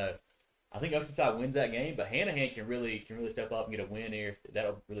 as we know. I think Oceanside wins that game, but Hanahan can really step up and get a win here.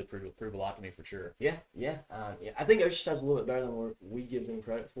 That'll really prove a lot to me for sure. Yeah. I think Oceanside's a little bit better than we give them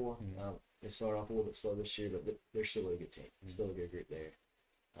credit for. They started off a little bit slow this year, but they're still a good team. Still a good group there.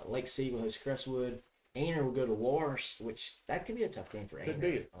 Lake City will host Crestwood. Ainer will go to Loras, which that could be a tough game for Ainer. Could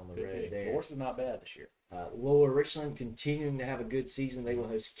be on the road there. Loras is not bad this year. Lower Richland continuing to have a good season. They will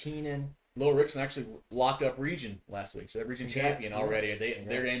host Keenan. Lower Richland actually locked up region last week, so they're region champion already.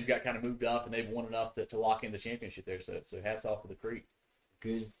 Their names got kind of moved up, and they've won enough to lock in the championship there. So hats off to the Creek.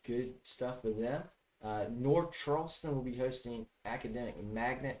 Good stuff with them. North Charleston will be hosting Academic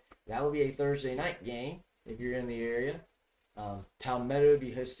Magnet. That will be a Thursday night game if you're in the area. Palmetto will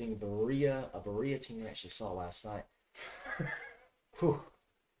be hosting Berea, a Berea team we actually saw last night.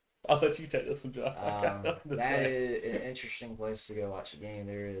 I'll let you take this one, John. That is an interesting place to go watch a game.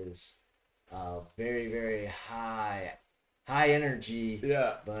 There is very, very high energy.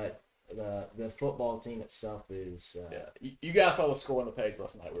 Yeah. But the football team itself is. You guys saw the score on the page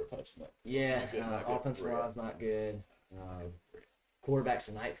last night. We were posting it. Yeah. Offensive line's not good. Quarterback's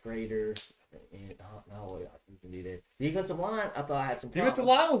a ninth grader. Not what you can do there. Defensive line, I thought I had some problems. Defensive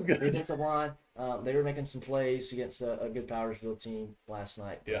line was good. Defensive line, they were making some plays against a good Powersville team last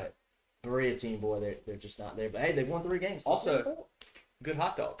night. Yeah. But Berea team, boy, they're just not there. But hey, they've won 3 games. Also, good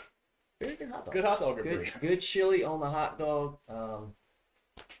hot dog. Very good hot dog. Good hot dog. Good chili on the hot dog.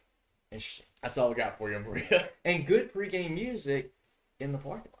 Interesting. That's all we got for you, Berea. And good pregame music in the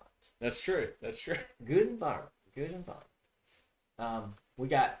parking lots. That's true. Good environment. We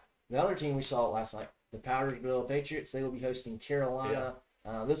got the other team we saw last night, the Powdersville Patriots. They will be hosting Carolina.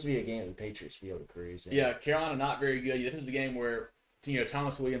 This will be a game that the Patriots will be able to cruise in. Yeah, Carolina not very good. This is the game where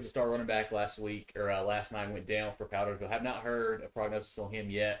Thomas Williams, the star running back last night, went down for Powdersville. Have not heard a prognosis on him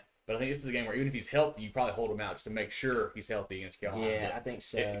yet, but I think this is the game where even if he's healthy, you probably hold him out just to make sure he's healthy against Carolina. Yeah, I think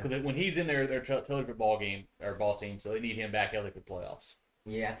so. Because when he's in there, they're totally for ball team, so they need him back healthy for playoffs.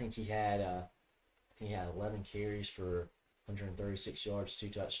 Yeah, I think he had 11 carries for 136 yards, 2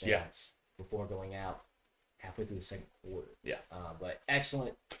 touchdowns before going out halfway through the second quarter. Yeah. But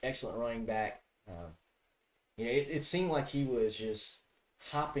excellent running back. It seemed like he was just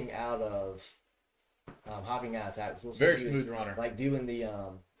hopping out of tackles. Very smooth runner. Like doing the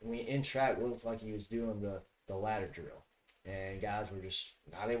in track, it looks like he was doing the ladder drill, and guys were just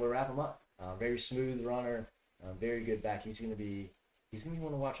not able to wrap him up. Very smooth runner, very good back. He's gonna be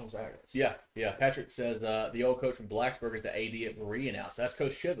one to watch on Saturdays. Yeah. Patrick says the old coach from Blacksburg is the AD at Berea now. So that's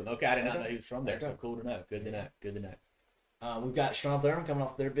Coach Chisholm. Okay, I did not know he was from there. So cool to know. Good to know. We've got Strom Thurmond coming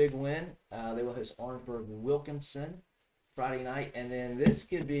off their big win. They will host Orangeburg Wilkinson Friday night, and then this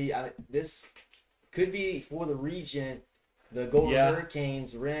could be for the region. The Golden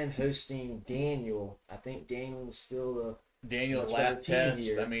Hurricanes, Wren hosting Daniel. I think Daniel is still Daniel last test.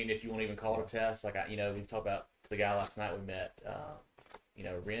 Here. I mean, if you want to even call it a test, like we talked about the guy last night we met.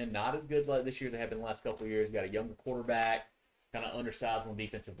 Wren not as good like this year as they have been the last couple of years. Got a younger quarterback, kind of undersized on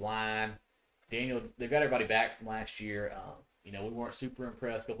defensive line. Daniel, they've got everybody back from last year. We weren't super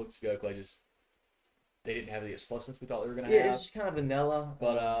impressed a couple weeks ago because they didn't have the explosiveness we thought they were going to have. Yeah, it's kind of vanilla.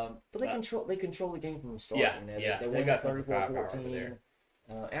 But they control the game from the start. Yeah, they got 34-14.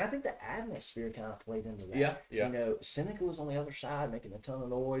 And I think the atmosphere kind of played into that. Yeah. Seneca was on the other side making a ton of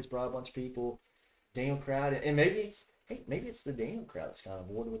noise, brought a bunch of people. Daniel crowd, and maybe it's the Daniel crowd that's kind of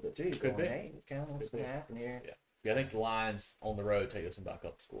bored with it too. Could be. Hey, kind of what's going to happen here. Yeah, I think the Lions on the road take us in by a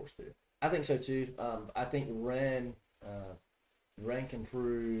couple scores too. I think so too. I think Wren can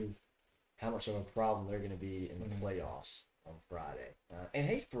prove how much of a problem they're going to be in the playoffs on Friday. And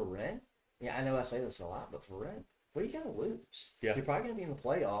hey, for Wren, I know I say this a lot, but for Wren, what are you going to lose? Yeah. You're probably going to be in the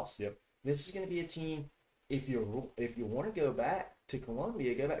playoffs. Yep. This is going to be a team. If you want to go back to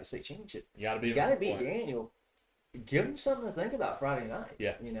Columbia, go back to state championship. You got to beat Daniel. Give them something to think about Friday night.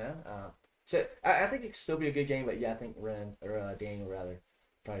 Yeah. So I think it could still be a good game, but I think Daniel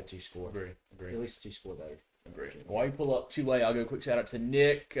probably 2-score. Agree. At least 2-score better. Agree. While you pull up 2A, I'll go a quick shout out to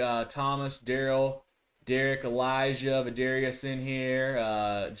Nick, Thomas, Daryl, Derek, Elijah, Vidarius in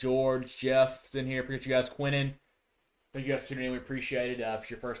here, George, Jeff's in here. Appreciate you guys, Quentin. Thank you guys for tuning in. We appreciate it. If it's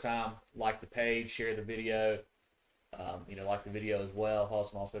your first time, like the page, share the video. Like the video as well. Follow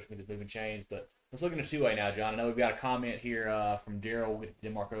us on all social media, Moving Chains. But let's look into 2A now, John. I know we've got a comment here from Daryl. We'll get to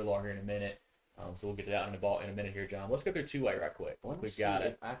Denmark Olar here in a minute. So we'll get to that in a minute here, John. Let's go through 2A right quick. We've got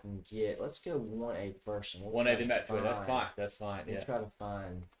it. I can get. Let's go 1A first. 1A, then back to 2A. That's fine. We'll try to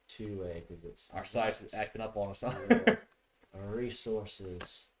find 2A because it's our site's acting up on us. Our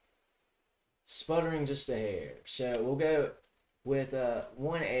resources sputtering just a hair. So we'll go with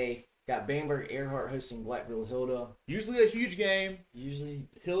 1A. Got Bamberg Earhart hosting Blackville Hilda. Usually a huge game. Usually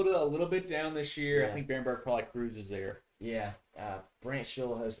Hilda a little bit down this year. Yeah. I think Bamberg probably cruises there. Yeah.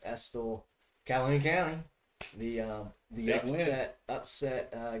 Branchville hosts Estill. Calhoun County, the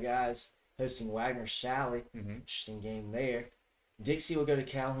upset guys hosting Wagner Sally. Interesting game there. Dixie will go to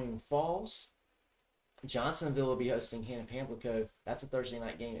Calhoun Falls. Johnsonville will be hosting Hannah Pamplico. That's a Thursday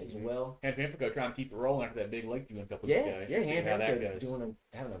night game as well. Hannah Pamplico trying to keep it rolling after that big Lakeview win a couple weeks ago. Yeah, Hannah Pamplico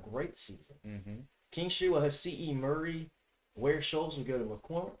having a great season. Kingstree will host C.E. Murray. Ware Shoals will go to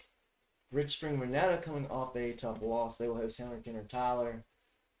McCormick. Rich Spring Renetta coming off a tough loss. They will host Henry Kenner Tyler.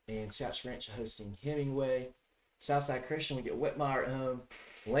 And South Ranch hosting Hemingway. Southside Christian will get Whitmire at home.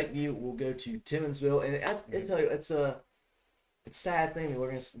 Lakeview will go to Timmonsville. And I tell you, it's a sad thing.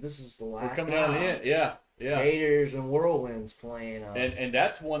 This is the last. We're coming down to the end. Yeah. Gators and Whirlwinds playing. And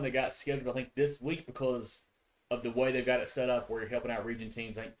that's one that got scheduled, I think, this week because of the way they've got it set up where you're helping out region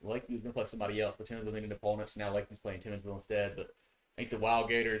teams. I think Lakeview's going to play somebody else, but Timmonsville needed opponents. Now Lakeview's playing Timmonsville instead. But I think the Wild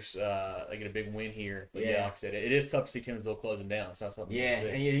Gators, they get a big win here. But like I said, it is tough to see Timmonsville closing down. It's not something you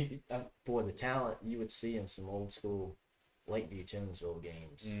see. And the talent you would see in some old school Lakeview Timmonsville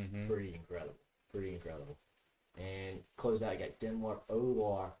games, pretty incredible. And close out, you got Denmark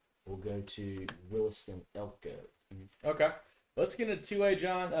Olar will go to Williston Elko. Okay. Let's get into 2A,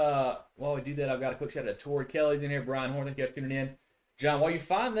 John. While we do that, I've got a quick shout out to Tori Kelly's in here. Brian Horn, thank you for tuning in. John, while you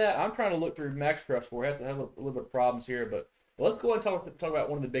find that, I'm trying to look through Max Prep Score. Has to have a little bit of problems here, but let's go ahead and talk about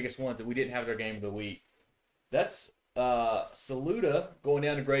one of the biggest ones that we didn't have at our game of the week. That's Saluda going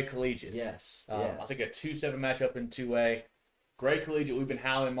down to Gray Collegiate. Yes. I think a 2-7 matchup in 2A. Great collegiate. We've been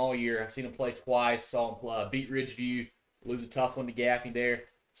highlighting him all year. I've seen him play twice. Saw him beat Ridgeview, lose a tough one to Gaffney there.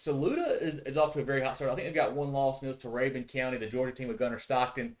 Saluda is off to a very hot start. I think they've got one loss, and it was to Raven County, the Georgia team with Gunnar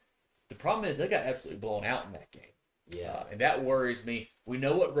Stockton. The problem is they got absolutely blown out in that game. Yeah. And that worries me. We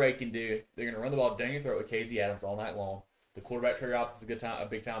know what Gray can do. They're going to run the ball down your throat with Casey Adams all night long. The quarterback, Trey Roberts, is a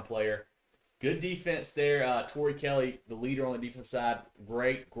big-time player. Good defense there. Torrey Kelly, the leader on the defensive side,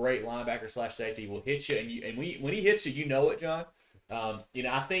 great linebacker / safety. Will hit you, and when he hits you, you know it, John.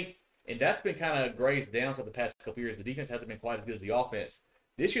 I think, and that's been kind of Gray's downside the past couple years. The defense hasn't been quite as good as the offense.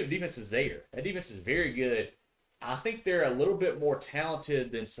 This year, the defense is there. That defense is very good. I think they're a little bit more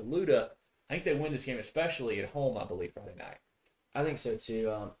talented than Saluda. I think they win this game, especially at home, I believe, Friday night. I think so,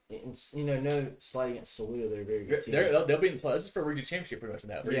 too. No slight against Saluda. They're a very good team. They'll be in the play. This is for region championship pretty much in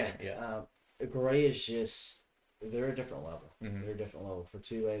that region. Yeah. Gray is just, they're a different level. Mm-hmm. They're a different level. For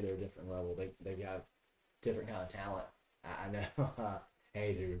 2A, they're a different level. They got different kind of talent. I know.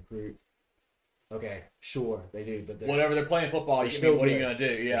 Hey, they recruit. Okay, sure, they do. But whatever they're playing football, what are you going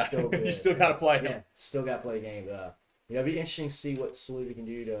to do? Yeah, you still got to play them. Yeah, still got to play the game. It'll be interesting to see what Saluda can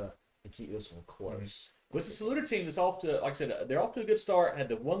do to keep this one close. Mm-hmm. With the Saluda team that's off to, like I said, they're off to a good start. Had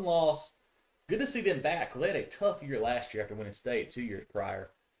the one loss. Good to see them back because they had a tough year last year after winning state 2 years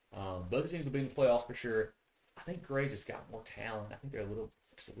prior. Both teams will be in the playoffs for sure. I think Gray just got more talent. I think they're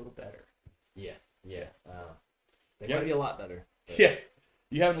just a little better. Yeah. They might be a lot better. But. Yeah.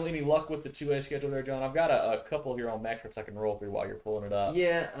 You having any luck with the 2A schedule there, John? I've got a couple here on MaxPreps I can roll through while you're pulling it up.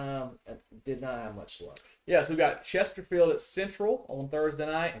 Yeah, I did not have much luck. Yeah, so we've got Chesterfield at Central on Thursday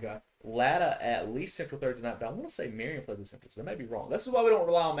night. Okay. Latta at Lee Central Thursday night, but I want to say Marion plays at Central, so that may be wrong. This is why we don't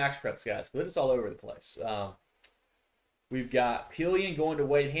rely on MaxPreps, guys, because it's all over the place. We've got Pillion going to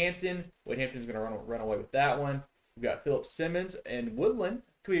Wade Hampton. Wade Hampton's going to run away with that one. We've got Philip Simmons and Woodland.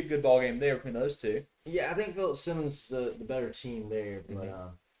 Could be a good ball game there between those two. Yeah, I think Philip Simmons is the better team there,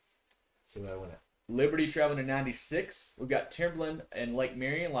 but see what I win it. Liberty traveling to 96. We've got Timberland and Lake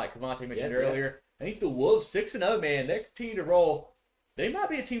Marion, like Cavante mentioned earlier. I think the Wolves 6-0, man. They continue to roll. They might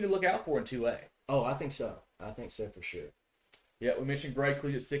be a team to look out for in 2A. Oh, I think so. I think so for sure. Yeah, we mentioned Gray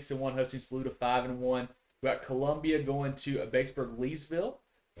Collegiate 6-1, hosting Saluda 5-1. We got Columbia going to Batesburg-Leesville.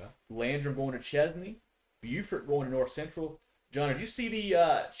 Yeah. Landrum going to Chesney. Beaufort going to North Central. John, did you see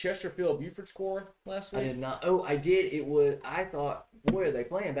the Chesterfield-Buford score last week? I did not. Oh, I did. I thought, boy, are they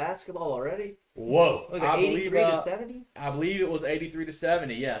playing basketball already? Whoa. Was it 83-70? I believe it was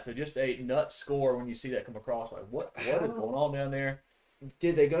 83-70, yeah. So just a nut score when you see that come across. Like, what is going on down there?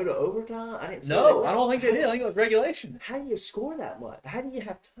 Did they go to overtime? I didn't see No, I don't think they did. I think it was regulation. How do you score that much? How do you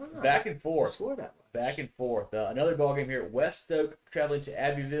have time? Back and forth. To score that much. Back and forth. Another ball game here. West Oak traveling to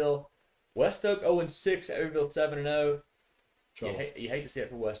Abbeville. West Oak 0-6. Abbeville 7-0. You hate to see it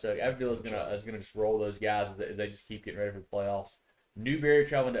for West Oak. Abbeville is gonna just roll those guys as they just keep getting ready for the playoffs. Newberry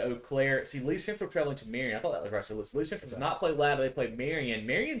traveling to Eau Claire. See, Lee Central traveling to Marion. I thought that was right. So Lee Central does not play Latta. They played Marion.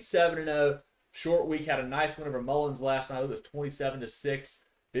 Marion 7-0. Short week. Had a nice win over Mullins last night. It was 27-6.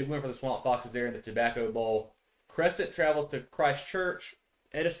 Big win for the Swamp Foxes there in the Tobacco Bowl. Crescent travels to Christchurch.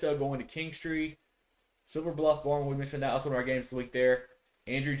 Edisto going to Kingstree. Silver Bluff Barn, we mentioned that was one of our games the week there.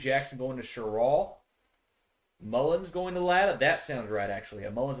 Andrew Jackson going to Sherrall. Mullins going to Latta. That sounds right, actually.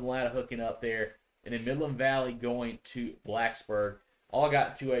 Mullins and Latta hooking up there. And then Midland Valley going to Blacksburg. All I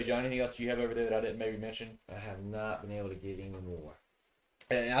got 2A. John, anything else you have over there that I didn't maybe mention? I have not been able to get any more.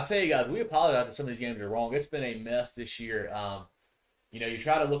 And I'll tell you guys, we apologize if some of these games are wrong. It's been a mess this year. You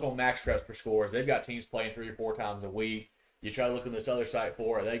try to look on MaxPreps for scores. They've got teams playing 3 or 4 times a week. You try to look on this other site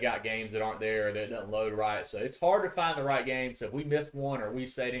for it. They got games that aren't there or that doesn't load right. So it's hard to find the right game. So if we missed one or we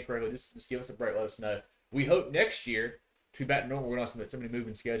say it incorrectly, just give us a break. Let us know. We hope next year to be back to normal. We're going to have so many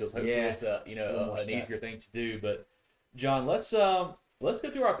moving schedules. Hopefully it's an easier thing to do. But John, let's go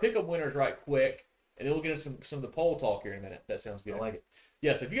through our pick'em winners right quick, and then we'll get into some of the poll talk here in a minute. That sounds good. I like it.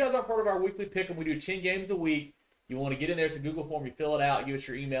 Yeah. So if you guys aren't part of our weekly pick'em, we do 10 games a week. You want to get in there, it's a Google form. You fill it out, give us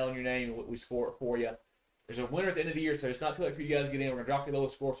your email and your name, and we score it for you. There's a winner at the end of the year, so it's not too late for you guys to get in. We're going to drop your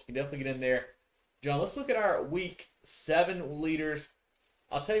lowest score, so you can definitely get in there. John, let's look at our Week 7 leaders.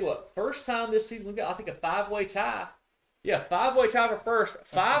 I'll tell you what, first time this season, we got, I think, a 5-way tie. Yeah, 5-way tie for first.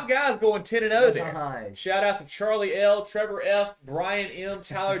 5 guys going 10-0 there. Nice. Shout out to Charlie L., Trevor F., Brian M.,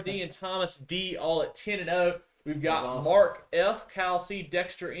 Tyler D., and Thomas D., all at 10-0. We've got awesome. Mark F., Kyle C.,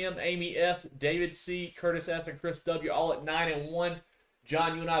 Dexter M., Amy S., David C., Curtis S., and Chris W., all at 9-1.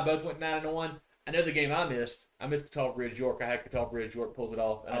 John, you and I both went 9-1. I know the game I missed Catawba Bridge York. I had Catawba Bridge York pulls it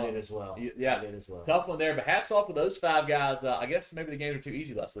off. I did as well. Yeah, I did as well. Tough one there, but hats off to those 5 guys. I guess maybe the games were too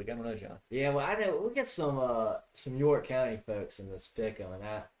easy last week. I don't know, John. Yeah, well, I know we got some York County folks in this pick'em, and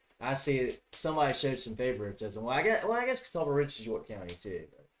I see somebody showed some favoritism. Well, I guess Catawba Ridge is York County too.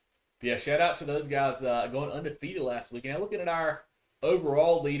 Yeah, shout out to those guys going undefeated last week. And looking at our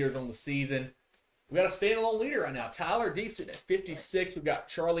overall leaders on the season, we got a standalone leader right now. Tyler Deep sitting at 56. We've got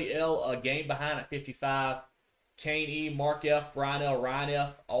Charlie L. a game behind at 55. Kane E., Mark F., Brian L., Ryan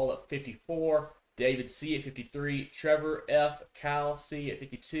F. all at 54. David C. at 53. Trevor F., Kyle C. at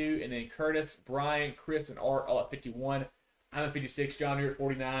 52. And then Curtis, Brian, Chris, and Art all at 51. I'm at 56. John here at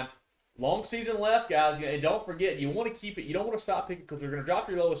 49. Long season left, guys. And don't forget, you want to keep it. You don't want to stop picking because they're going to drop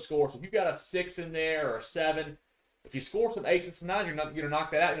your lowest score. So if you've got a 6 in there or a 7, if you score some 8s and some 9s, you're going to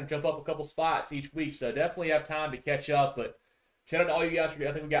knock that out. You're going to jump up a couple spots each week. So definitely have time to catch up. But shout out to all you guys.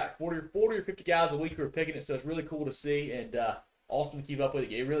 I think we got 40 or 50 guys a week who are picking it. So it's really cool to see and awesome to keep up with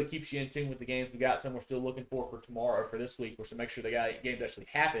it. It really keeps you in tune with the games we got. Some we're still looking for tomorrow or for this week. We're to make sure the games actually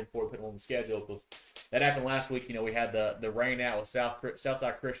happen before we put them on the schedule. Because that happened last week. We had the rain out with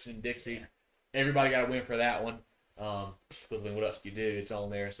Southside Christian and Dixie. Everybody got a win for that one. Because what else do you do? It's on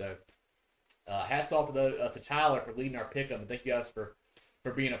there. So hats off to Tyler for leading our pick 'em. And thank you guys for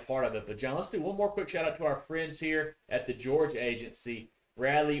being a part of it. But John, let's do one more quick shout out to our friends here at the George Agency.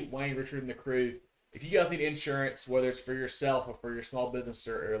 Bradley, Wayne, Richard, and the crew. If you guys need insurance, whether it's for yourself or for your small business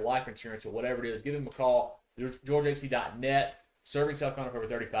or life insurance or whatever it is, give them a call. GeorgeAgency.net. Serving South Carolina for over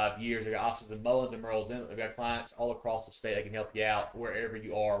 35 years. They've got offices in Mullins and Merle's Inlet. They've got clients all across the state that can help you out wherever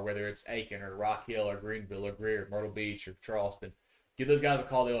you are, whether it's Aiken or Rock Hill or Greenville or Greer, Myrtle Beach or Charleston. Give those guys a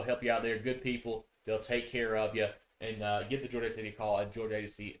call. They'll help you out there. Good people. They'll take care of you. And give the George Agency a call at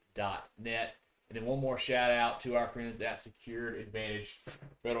GeorgeAgency.net. And then one more shout out to our friends at Secured Advantage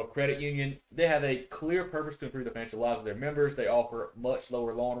Federal Credit Union. They have a clear purpose to improve the financial lives of their members. They offer much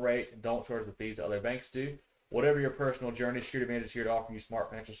lower loan rates and don't charge the fees that other banks do. Whatever your personal journey, Secured Advantage is here to offer you smart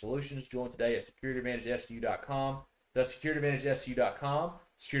financial solutions. Join today at securedadvantagefcu.com. That's securedadvantagefcu.com.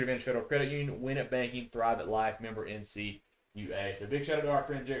 Secured Advantage Federal Credit Union. Win at banking, thrive at life. Member NCUA. So big shout out to our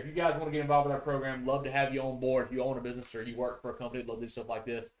friends there. If you guys want to get involved with our program, love to have you on board. If you own a business or you work for a company that love to do stuff like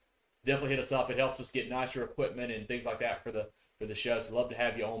this, definitely hit us up. It helps us get nicer equipment and things like that for the show. So love to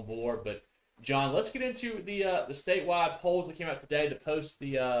have you on board. But John, let's get into the statewide polls that came out today to post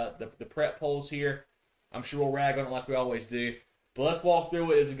the prep polls here. I'm sure we'll rag on it like we always do. But let's walk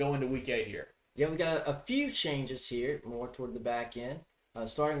through it as we go into week 8 here. Yeah, we got a few changes here, more toward the back end.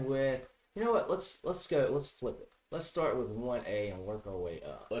 Starting with, you know what, let's flip it. Let's start with 1A and work our way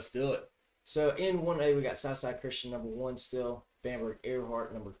up. Let's do it. So in 1A, we got Southside Christian number 1 still, Bamberg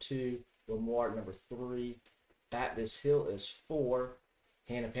Earhart number 2, Lamar number 3, Baptist Hill is 4,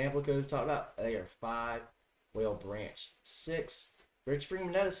 Hannah Pamplico talked about, they are 5, Whale Branch 6, Richmond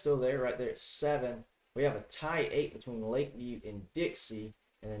Minetta is still there, right there at 7. We have a tie 8 between Lakeview and Dixie,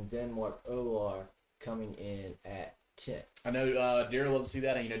 and then Denmark OR coming in at 10. I know Daryl loves to see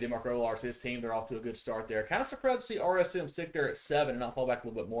that, and Denmark OR's his team. They're off to a good start there. Kind of surprised to see RSM stick there at 7 and not fall back a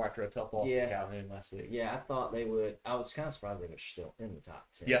little bit more after a tough loss to Calhoun last week. Yeah, I thought they would. I was kind of surprised they were still in the top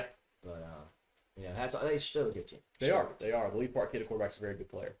 10. Yeah. But, they're still a good team. They are. The Lee Park kid, quarterback's a very good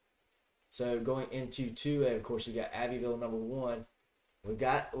player. So going into 2A, of course, you got Abbeville number 1. We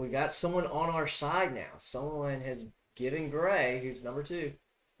got someone on our side now. Someone has given Gray, who's number 2,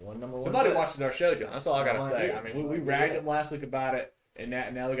 number 1. Somebody watches our show, John. That's all I gotta say. I mean, we ragged them last week about it, and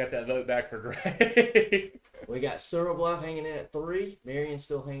now we got that vote back for Gray. We got Silver Bluff hanging in at 3. Marion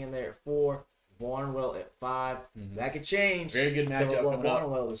still hanging there at 4. Barnwell at 5. Mm-hmm. That could change. Very good matchup Silver Bluff coming up.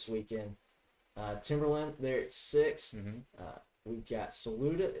 Barnwell this weekend. Timberland there at 6. Mm-hmm. We've got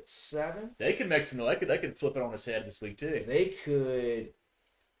Saluda at 7. They could make some. They could flip it on its head this week too. They could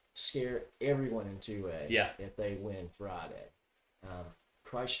scare everyone in 2A. Yeah. If they win Friday.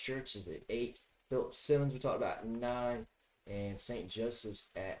 Christchurch is at 8. Philip Simmons we talked about at 9, and St. Joseph's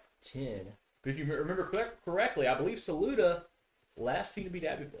at 10. But if you remember correctly, I believe Saluda last team to beat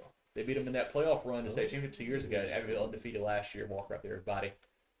Abbeville. They beat them in that playoff run to state championship 2 years ago. Abbeville undefeated last year. Walk right there, everybody.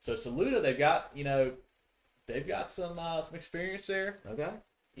 So Saluda, they've got some experience there. Okay.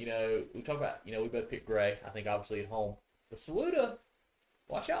 We talk about we both picked Gray. I think obviously at home, but Saluda,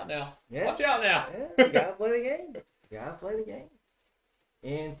 watch out now. Yeah. Watch out now. Yeah, you gotta play the game.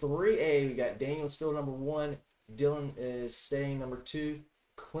 In 3A, we got Daniel still number 1. Dillon is staying number 2.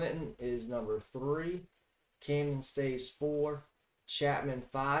 Clinton is number 3. Camden stays 4. Chapman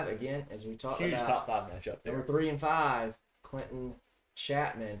 5. Again, as we talked Huge about. top 5 matchup there. Number 3 and 5, Clinton,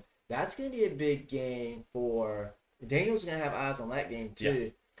 Chapman. That's going to be a big game for Daniel's going to have eyes on that game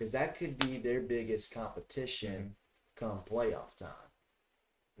too, because that could be their biggest competition come playoff time.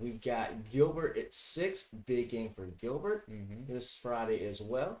 We got Gilbert at 6, big game for Gilbert this Friday as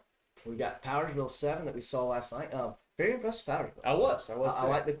well. We got Powersville 7 that we saw last night. very impressed with Powdersville. I was. I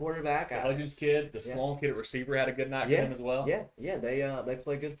like the quarterback. The Hudgens kid, the Sloan kid at receiver had a good night for him as well. Yeah. They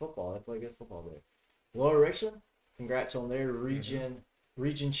play good football. They play good football there. Lower Richland, congrats on their region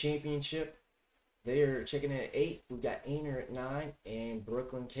championship. They are checking in at 8. We've got Ainer at 9, and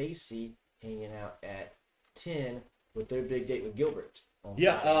Brooklyn Casey hanging out at 10 with their big date with Gilbert.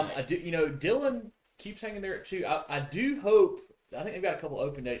 I do. Dillon keeps hanging there at 2. I do hope. I think they've got a couple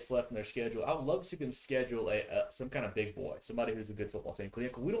open dates left in their schedule. I would love to see them schedule some kind of big boy, somebody who's a good football team.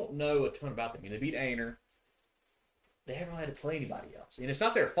 Because we don't know a ton about them. They beat Ainer. They haven't really had to play anybody else. And it's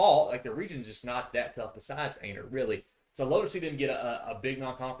not their fault. Like, the region's just not that tough besides Ainer, really. So I'd love to see them get a big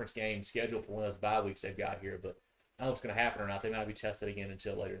non-conference game scheduled for one of those bye weeks they've got here. But I don't know if it's going to happen or not. They might be tested again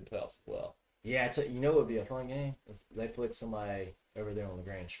until later in the 12th as well. Yeah, what would be a fun game? If they played somebody over there on the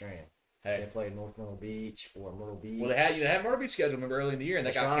Grand Strand. Hey. They played North Myrtle Beach or Myrtle Beach. Well, they had Myrtle Beach scheduled, remember, early in the year, and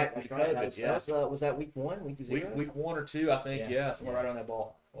they got canceled because of COVID. Was that week 1, week 0? Week 1 or 2, I think. Yeah, somewhere right on that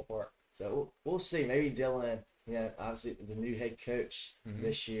ballpark. So we'll see. Maybe Dillon, obviously the new head coach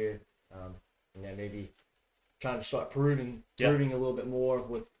this year, maybe trying to start proving a little bit more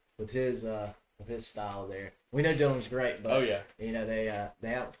with his style there. We know Dillon's great, but they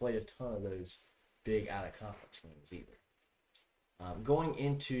haven't played a ton of those big out of conference games either. Going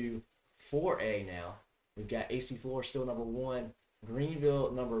into 4A now, we've got AC Flora still number 1,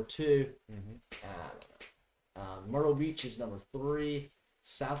 Greenville number 2, Myrtle Beach is number 3,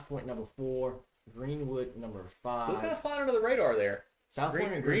 South Point number 4, Greenwood number 5. Still kind of flying under the radar there. South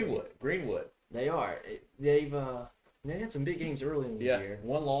Point and Greenwood. They are. They've they had some big games early in the year.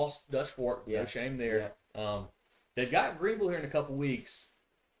 One loss, Dutch Fork. No shame there. They've got Greenville here in a couple weeks.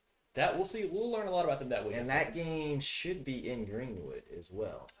 That we'll see. We'll learn a lot about them that week. And that game should be in Greenwood as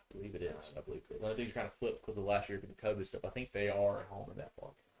well. I believe it is. I believe it. Well, I think you're kind of flipped because of last year with the COVID stuff. I think they are at home in that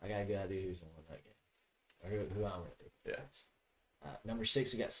part. I got a good idea who's going to win that game, or who I'm going to do. Yeah. Number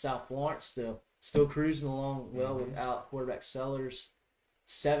 6, we got South Florence still cruising along well without quarterback Sellers.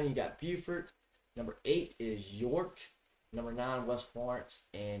 7, you got Beaufort. Number 8 is York. Number 9, West Florence.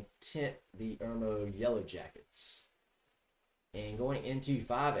 And 10th, the Irmo Yellow Jackets. And going into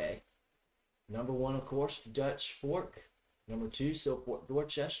 5A, number 1, of course, Dutch Fork. Number 2, still Fort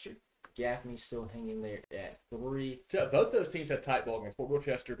Dorchester. Gaffney still hanging there at 3. So both those teams had tight ball games. Fort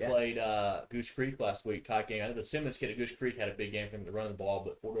Dorchester played Goose Creek last week, tight game. I know the Simmons kid at Goose Creek had a big game for him to run the ball,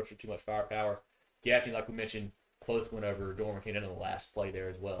 but Fort Dorchester too much firepower. Gaffney, like we mentioned, close win over Dormer came in the last play there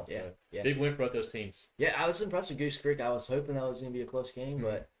as well. Big win for both those teams. Yeah, I was impressed with Goose Creek. I was hoping that was going to be a close game,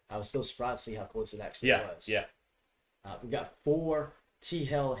 but I was still surprised to see how close it actually was. Yeah. We've got 4,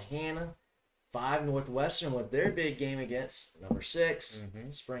 T-Hell Hannah. 5, Northwestern with their big game against number 6,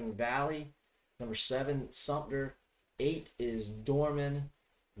 Spring Valley. Number 7, Sumter. 8 is Dorman.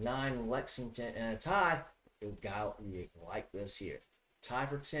 9, Lexington. And a tie, you like this here. Tie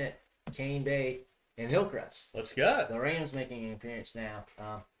for 10th, Cane Bay and Hillcrest. Let's go. The Rams making an appearance now.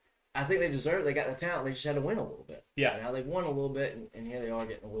 I think they deserve it. They got the talent. They just had to win a little bit. Yeah. Now they've won a little bit, and here they are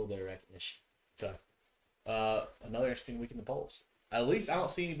getting a little bit of recognition. So, another interesting week in the polls. At least I don't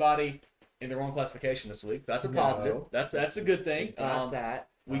see anybody in the wrong classification this week. That's a positive. No. That's a good thing.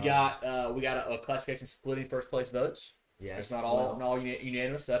 We got a classification splitting first place votes. Yes. It's not all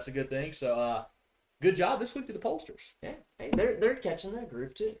unanimous. That's a good thing. So good job this week to the pollsters. Yeah. Hey, they're catching that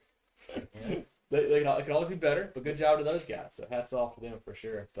group too. Yeah. They could always be better, but good job to those guys. So hats off to them for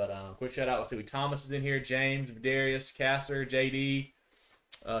sure. But quick shout out. Let's see. Thomas is in here. James, Darius, Casser, JD.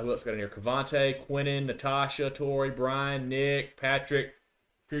 Who else got in here? Cavante, Quinnan, Natasha, Tori, Brian, Nick, Patrick.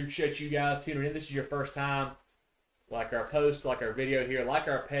 Appreciate you guys tuning in. This is your first time. Like our post, like our video here, like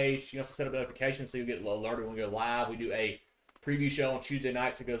our page. You know, set up notifications so you get alerted when we go live. We do a preview show on Tuesday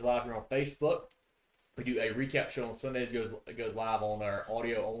nights. It goes live here on Facebook. We do a recap show on Sundays. It goes live on our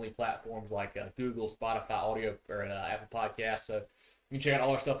audio-only platforms like Google, Spotify, Audio, or Apple Podcasts. So you can check out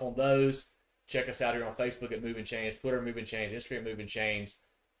all our stuff on those. Check us out here on Facebook at Moving Chains, Twitter Moving Chains, Instagram Moving Chains.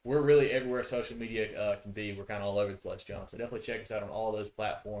 We're really everywhere social media can be. We're kind of all over the place, John. So definitely check us out on all those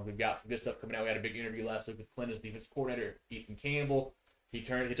platforms. We've got some good stuff coming out. We had a big interview last week with Clinton's defense coordinator, Ethan Campbell. He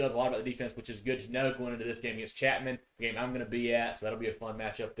does a lot about the defense, which is good to know going into this game against Chapman, the game I'm going to be at. So that'll be a fun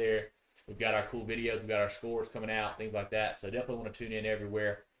matchup there. We've got our cool videos. We've got our scores coming out, things like that. So definitely want to tune in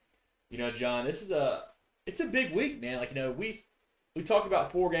everywhere. You know, John, it's a big week, man. Like, you know, we talked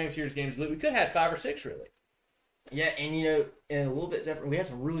about 4 games here as games. We could have had 5 or 6, really. Yeah, and, you know, and a little bit different. We had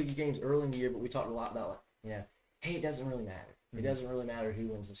some really good games early in the year, but we talked a lot about, like, you know, hey, it doesn't really matter. It doesn't really matter who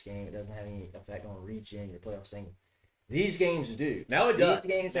wins this game. It doesn't have any effect on region, your playoff thing. These games do. Now it does.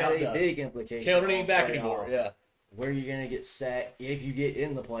 These games have a big implication. Can't bring it back anymore, yeah. Where you're going to get set, if you get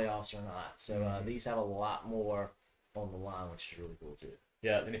in the playoffs or not. So these have a lot more on the line, which is really cool too.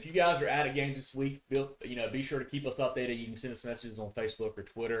 Yeah, and if you guys are at a game this week, be sure to keep us updated. You can send us messages on Facebook or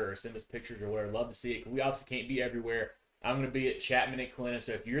Twitter, or send us pictures or whatever. Love to see it. 'Cause we obviously can't be everywhere. I'm going to be at Chapman and Clinton,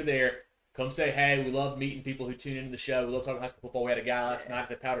 so if you're there, come say hey. We love meeting people who tune into the show. We love talking high school football. We had a guy last night at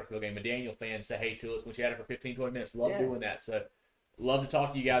the Powdersville game, a Daniel fan, say hey to us. We chatted for 15, 20 minutes. Love doing that. So love to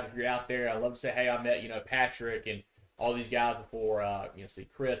talk to you guys if you're out there. I love to say hey. I met Patrick and all these guys before. See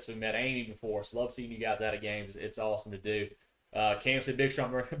Chris. We met Amy before. So love seeing you guys out of games. It's awesome to do. Cam said Big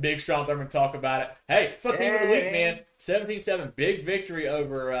Strong Thurman talk about it. Hey, it's my team of the week, man. 17-7, big victory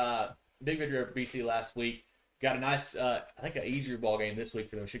over BC last week. Got a nice, I think an easier ball game this week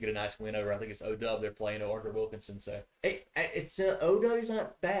for them. Should get a nice win over. I think it's OW. They're playing Arthur Wilkinson. So it's OW's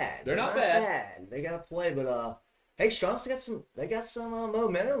not bad. They're not bad. They got to play, but hey, Strong's got some. They got some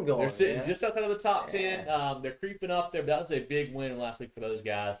momentum going. They're sitting just outside of the top 10. They're creeping up there. That was a big win last week for those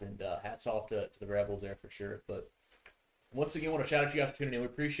guys, and hats off to the Rebels there for sure. But once again, I want to shout out to you guys for tuning in. We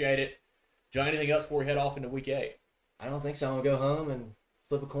appreciate it. John, anything else before we head off into week 8? I don't think so. I'm gonna go home and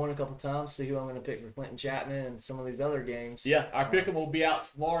flip a coin a couple times, see who I'm gonna pick for Clinton Chapman and some of these other games. Yeah, our pick'em will be out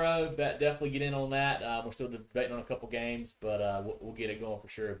tomorrow. Definitely get in on that. We're still debating on a couple games, but we'll get it going for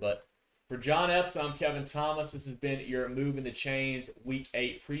sure. But for John Epps, I'm Kevin Thomas. This has been your Moving the Chains Week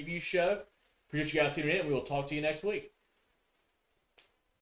 8 preview show. Appreciate you guys tuning in. We will talk to you next week.